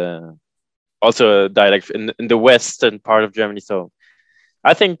the also a dialect in the western part of Germany. So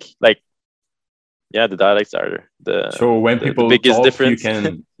I think the dialects are So when people the biggest talk, difference.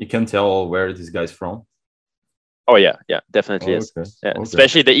 you can tell where this guy's from. Oh yeah, definitely yes. Okay. Yeah, Okay.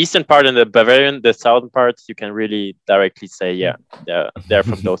 especially the eastern part and the Bavarian, the southern part, you can really directly say, they're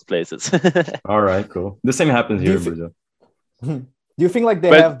from those places. All right, cool. The same happens here in Brazil. Do you think like they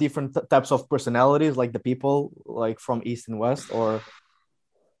have different types of personalities, like the people, like from east and west, or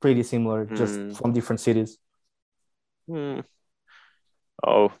pretty similar, just from different cities?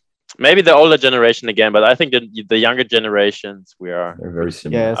 Oh, maybe the older generation again, but I think the younger generations they're very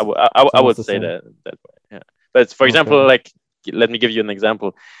similar. Yes, I would say that way. Yeah. But for example, let me give you an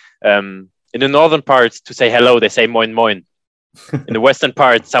example. In the northern parts, to say hello, they say moin moin. In the western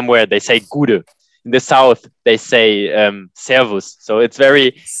part, somewhere they say gude. In the south, they say servus. So it's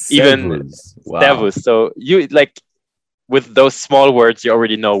very even servus. So you with those small words, you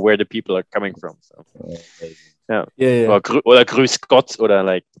already know where the people are coming from. So yeah. Or grüß Gott, or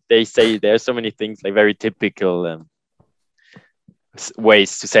they say there are so many things very typical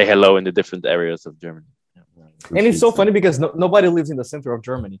ways to say hello in the different areas of Germany. And it's so funny because nobody lives in the center of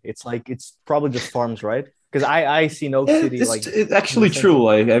Germany. It's probably just farms, right? Because I see no city it's actually true.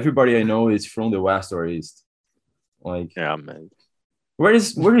 Like everybody I know is from the west or east. Man. Where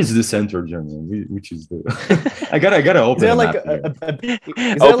is the center of Germany? Which is the? I gotta open. Is there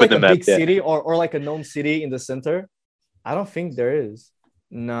like a big city or like a known city in the center? I don't think there is.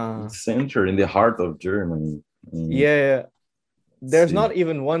 No. Center in the heart of Germany. Yeah. There's not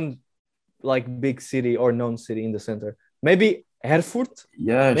even one big city or known city in the center. Maybe Erfurt.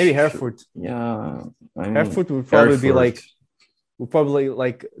 Yeah. Maybe Erfurt. Yeah. Erfurt would probably be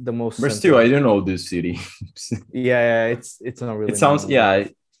the most. But still, I don't know this city. Yeah, it's not really. It sounds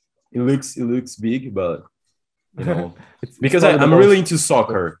it looks big, but because I'm really into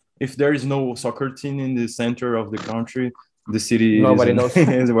soccer. If there is no soccer team in the center of the country, the city nobody knows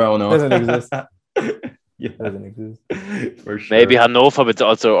as well. No, doesn't exist. Yeah, doesn't exist for sure. Maybe Hannover, but it's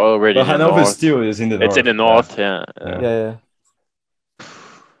also already. But Hannover still is in the north. It's in the north, yeah.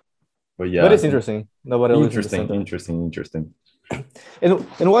 But it's interesting. Nobody lives in the center. Interesting.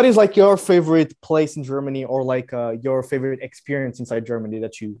 And what is your favorite place in Germany, or your favorite experience inside Germany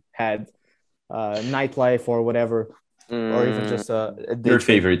that you had, nightlife or whatever, or even just your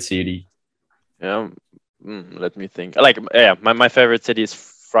favorite city? Yeah, let me think. My favorite city is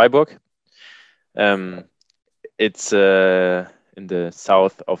Freiburg. It's in the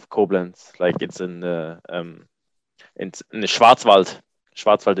south of Koblenz. It's in the Schwarzwald.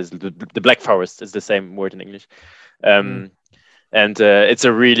 Schwarzwald is the Black Forest. Is the same word in English. And it's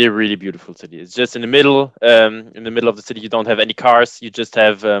a really, really beautiful city. It's just in the middle of the city. You don't have any cars. You just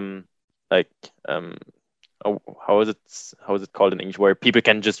have how is it called in English, where people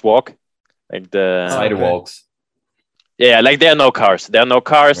can just walk, the sidewalks. Yeah, there are no cars. Yeah.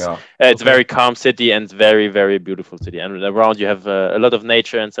 It's a very calm city and very, very beautiful city. And around you have a lot of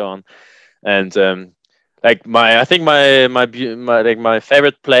nature and so on. And I think my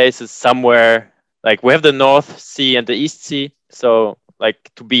favorite place is somewhere we have the North Sea and the East Sea. So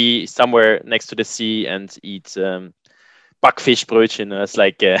to be somewhere next to the sea and eat Backfischbrötchen. It's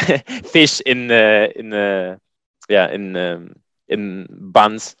fish in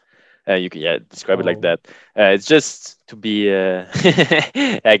buns. You can describe it like that. It's just to be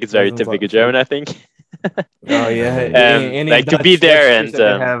it's very typical German, I think. Oh yeah, to be there and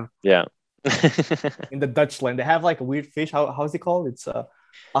in the Dutch land they have a weird fish. How's it called? It's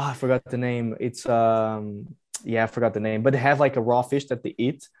I forgot the name. It's I forgot the name. But they have a raw fish that they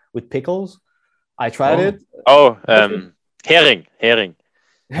eat with pickles. I tried it. Herring.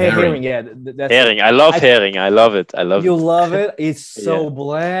 Herring, yeah. That's herring. I love herring. I love it. You love it? It's so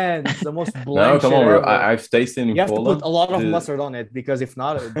bland. It's the most bland. No, come on, bro. I've tasted in You have Poland. to put a lot of mustard on it, because if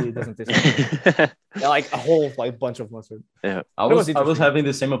not, it doesn't taste good. A whole bunch of mustard. Yeah, I was having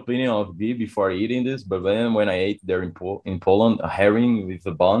the same opinion of V before eating this, but when I ate there in Poland, a herring with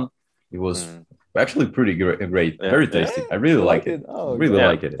a bun, it was actually pretty great. Yeah. Very tasty. I really like it.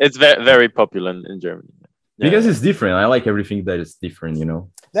 Like it. It's very, very popular in Germany. Because it's different. I like everything that is different,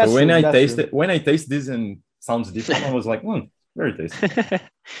 That's so when I taste this in sounds different. I was like, very tasty.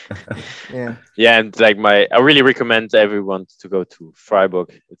 Yeah. And like I really recommend everyone to go to Freiburg.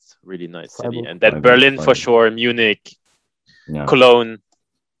 It's a really nice city. Freiburg. And then Freiburg, Berlin for Freiburg. sure, Munich, Yeah. Cologne.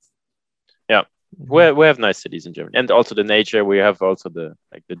 Yeah, we have nice cities in Germany, and also the nature. We have also the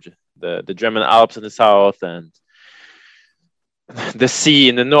German Alps in the south, and the sea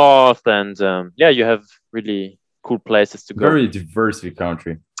in the north, and you have really cool places to go. Very diverse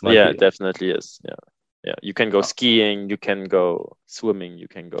country. Yeah, definitely is. Yeah, you can go skiing, you can go swimming, you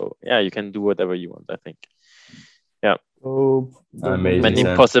can do whatever you want, I think. Yeah. Oh, Amazing. Many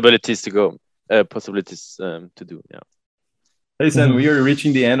Sam. possibilities to go, to do. Yeah. Hey, Sam, we are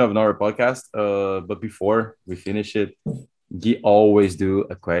reaching the end of our podcast. But before we finish it, we always do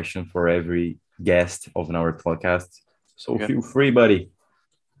a question for every guest of our podcast. So feel free, buddy.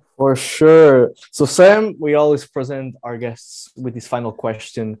 For sure. So, Sam, we always present our guests with this final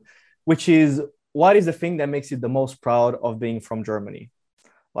question, which is, what is the thing that makes you the most proud of being from Germany?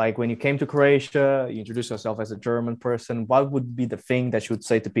 Like when you came to Croatia, you introduced yourself as a German person. What would be the thing that you would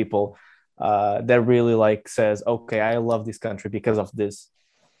say to people that really like says, okay, I love this country because of this?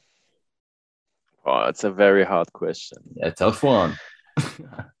 Oh, it's a very hard question. Yeah, tough one.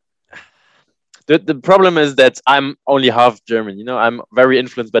 The problem is that I'm only half German. You know, I'm very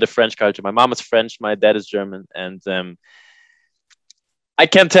influenced by the French culture. My mom is French, my dad is German, and I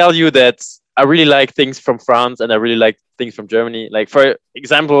can tell you that I really like things from France and I really like things from Germany. Like, for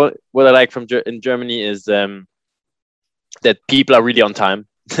example, what I like in Germany is that people are really on time.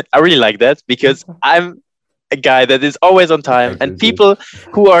 I really like that because I'm a guy that is always on time, and people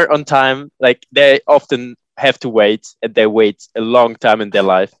who are on time, like, they often have to wait, and they wait a long time in their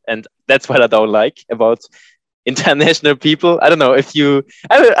life. And that's what I don't like about international people. I don't know if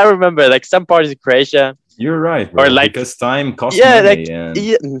I remember like some parties in Croatia. You're right, bro. Or like, because time costs money.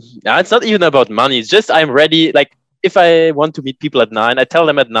 It's not even about money. It's just I'm ready. Like, if I want to meet people at 9, I tell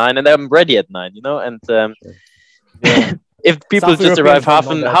them at 9, and I'm ready at 9. You know, and if people just arrive half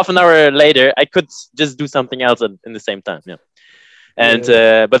an hour later, I could just do something else in the same time. Yeah.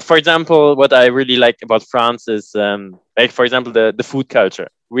 And but for example, what I really like about France is like, for example, the food culture.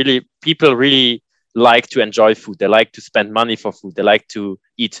 Really, people really like to enjoy food. They like to spend money for food. They like to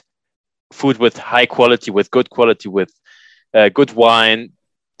eat food with high quality, with good quality, with good wine.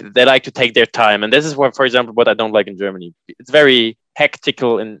 They like to take their time, and this is what, for example, what I don't like in Germany. It's very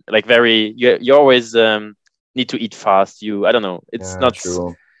hectical and like very. You always need to eat fast. I don't know. It's not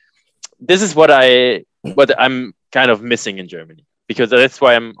true. This is what I'm kind of missing in Germany, because that's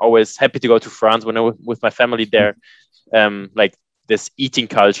why I'm always happy to go to France when I'm with my family there. Like this eating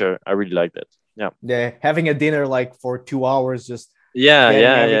culture, I really like that. Yeah, having a dinner like for 2 hours, just the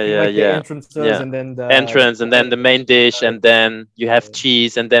entrances, and then the entrance, and then the main dish, and then you have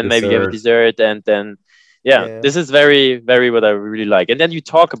cheese, and then maybe you have a dessert, and then this is very, very what I really like. And then you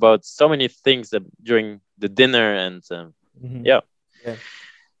talk about so many things during the dinner, and so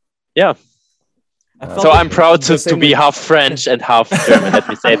I'm proud to be half French and half German. Let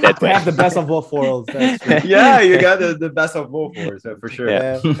me say it that way. Have the best of both worlds. Yeah, you got the best of both worlds, for sure.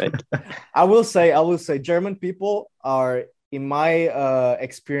 Yeah. I will say German people are, in my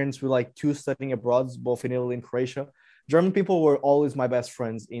experience with like 2 studying abroad, both in Italy and Croatia, German people were always my best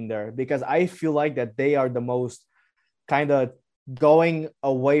friends in there, because I feel like that they are the most kind of going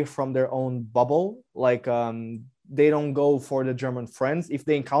away from their own bubble. Like they don't go for the German friends. If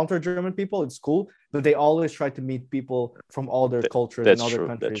they encounter German people, it's cool, but they always try to meet people from all their cultures and other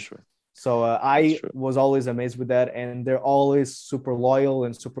countries. That's true. So I was always amazed with that, and they're always super loyal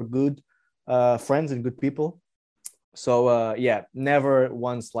and super good friends and good people. So never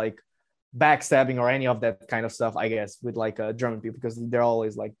once like backstabbing or any of that kind of stuff, I guess, with like German people, because they're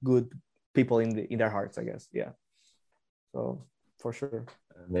always like good people in their hearts, I guess. Yeah. So for sure.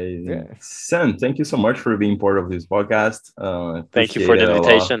 Amazing. Yeah. Sam, thank you so much for being part of this podcast. Thank you for the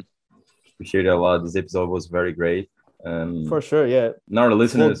invitation. Appreciate it a lot. This episode was very great. For sure, yeah. Now our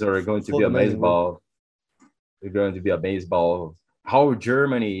listeners are going to be amazed about. They're going to be amazed about how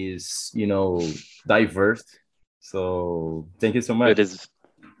Germany is, diverse. So thank you so much. It is.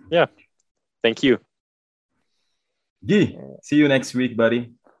 Yeah. Thank you. Guy, see you next week,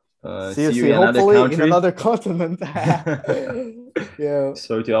 buddy. See you in hopefully another in another continent. Yeah.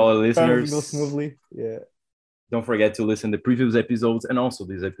 So to all our listeners, go smoothly. Yeah. Don't forget to listen to the previous episodes and also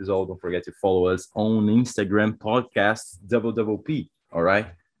this episode. Don't forget to follow us on Instagram, podcast WWP. All right.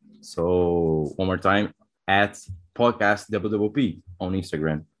 So one more time, at podcast WWP on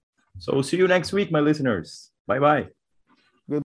Instagram. So see you next week, my listeners. Bye-bye.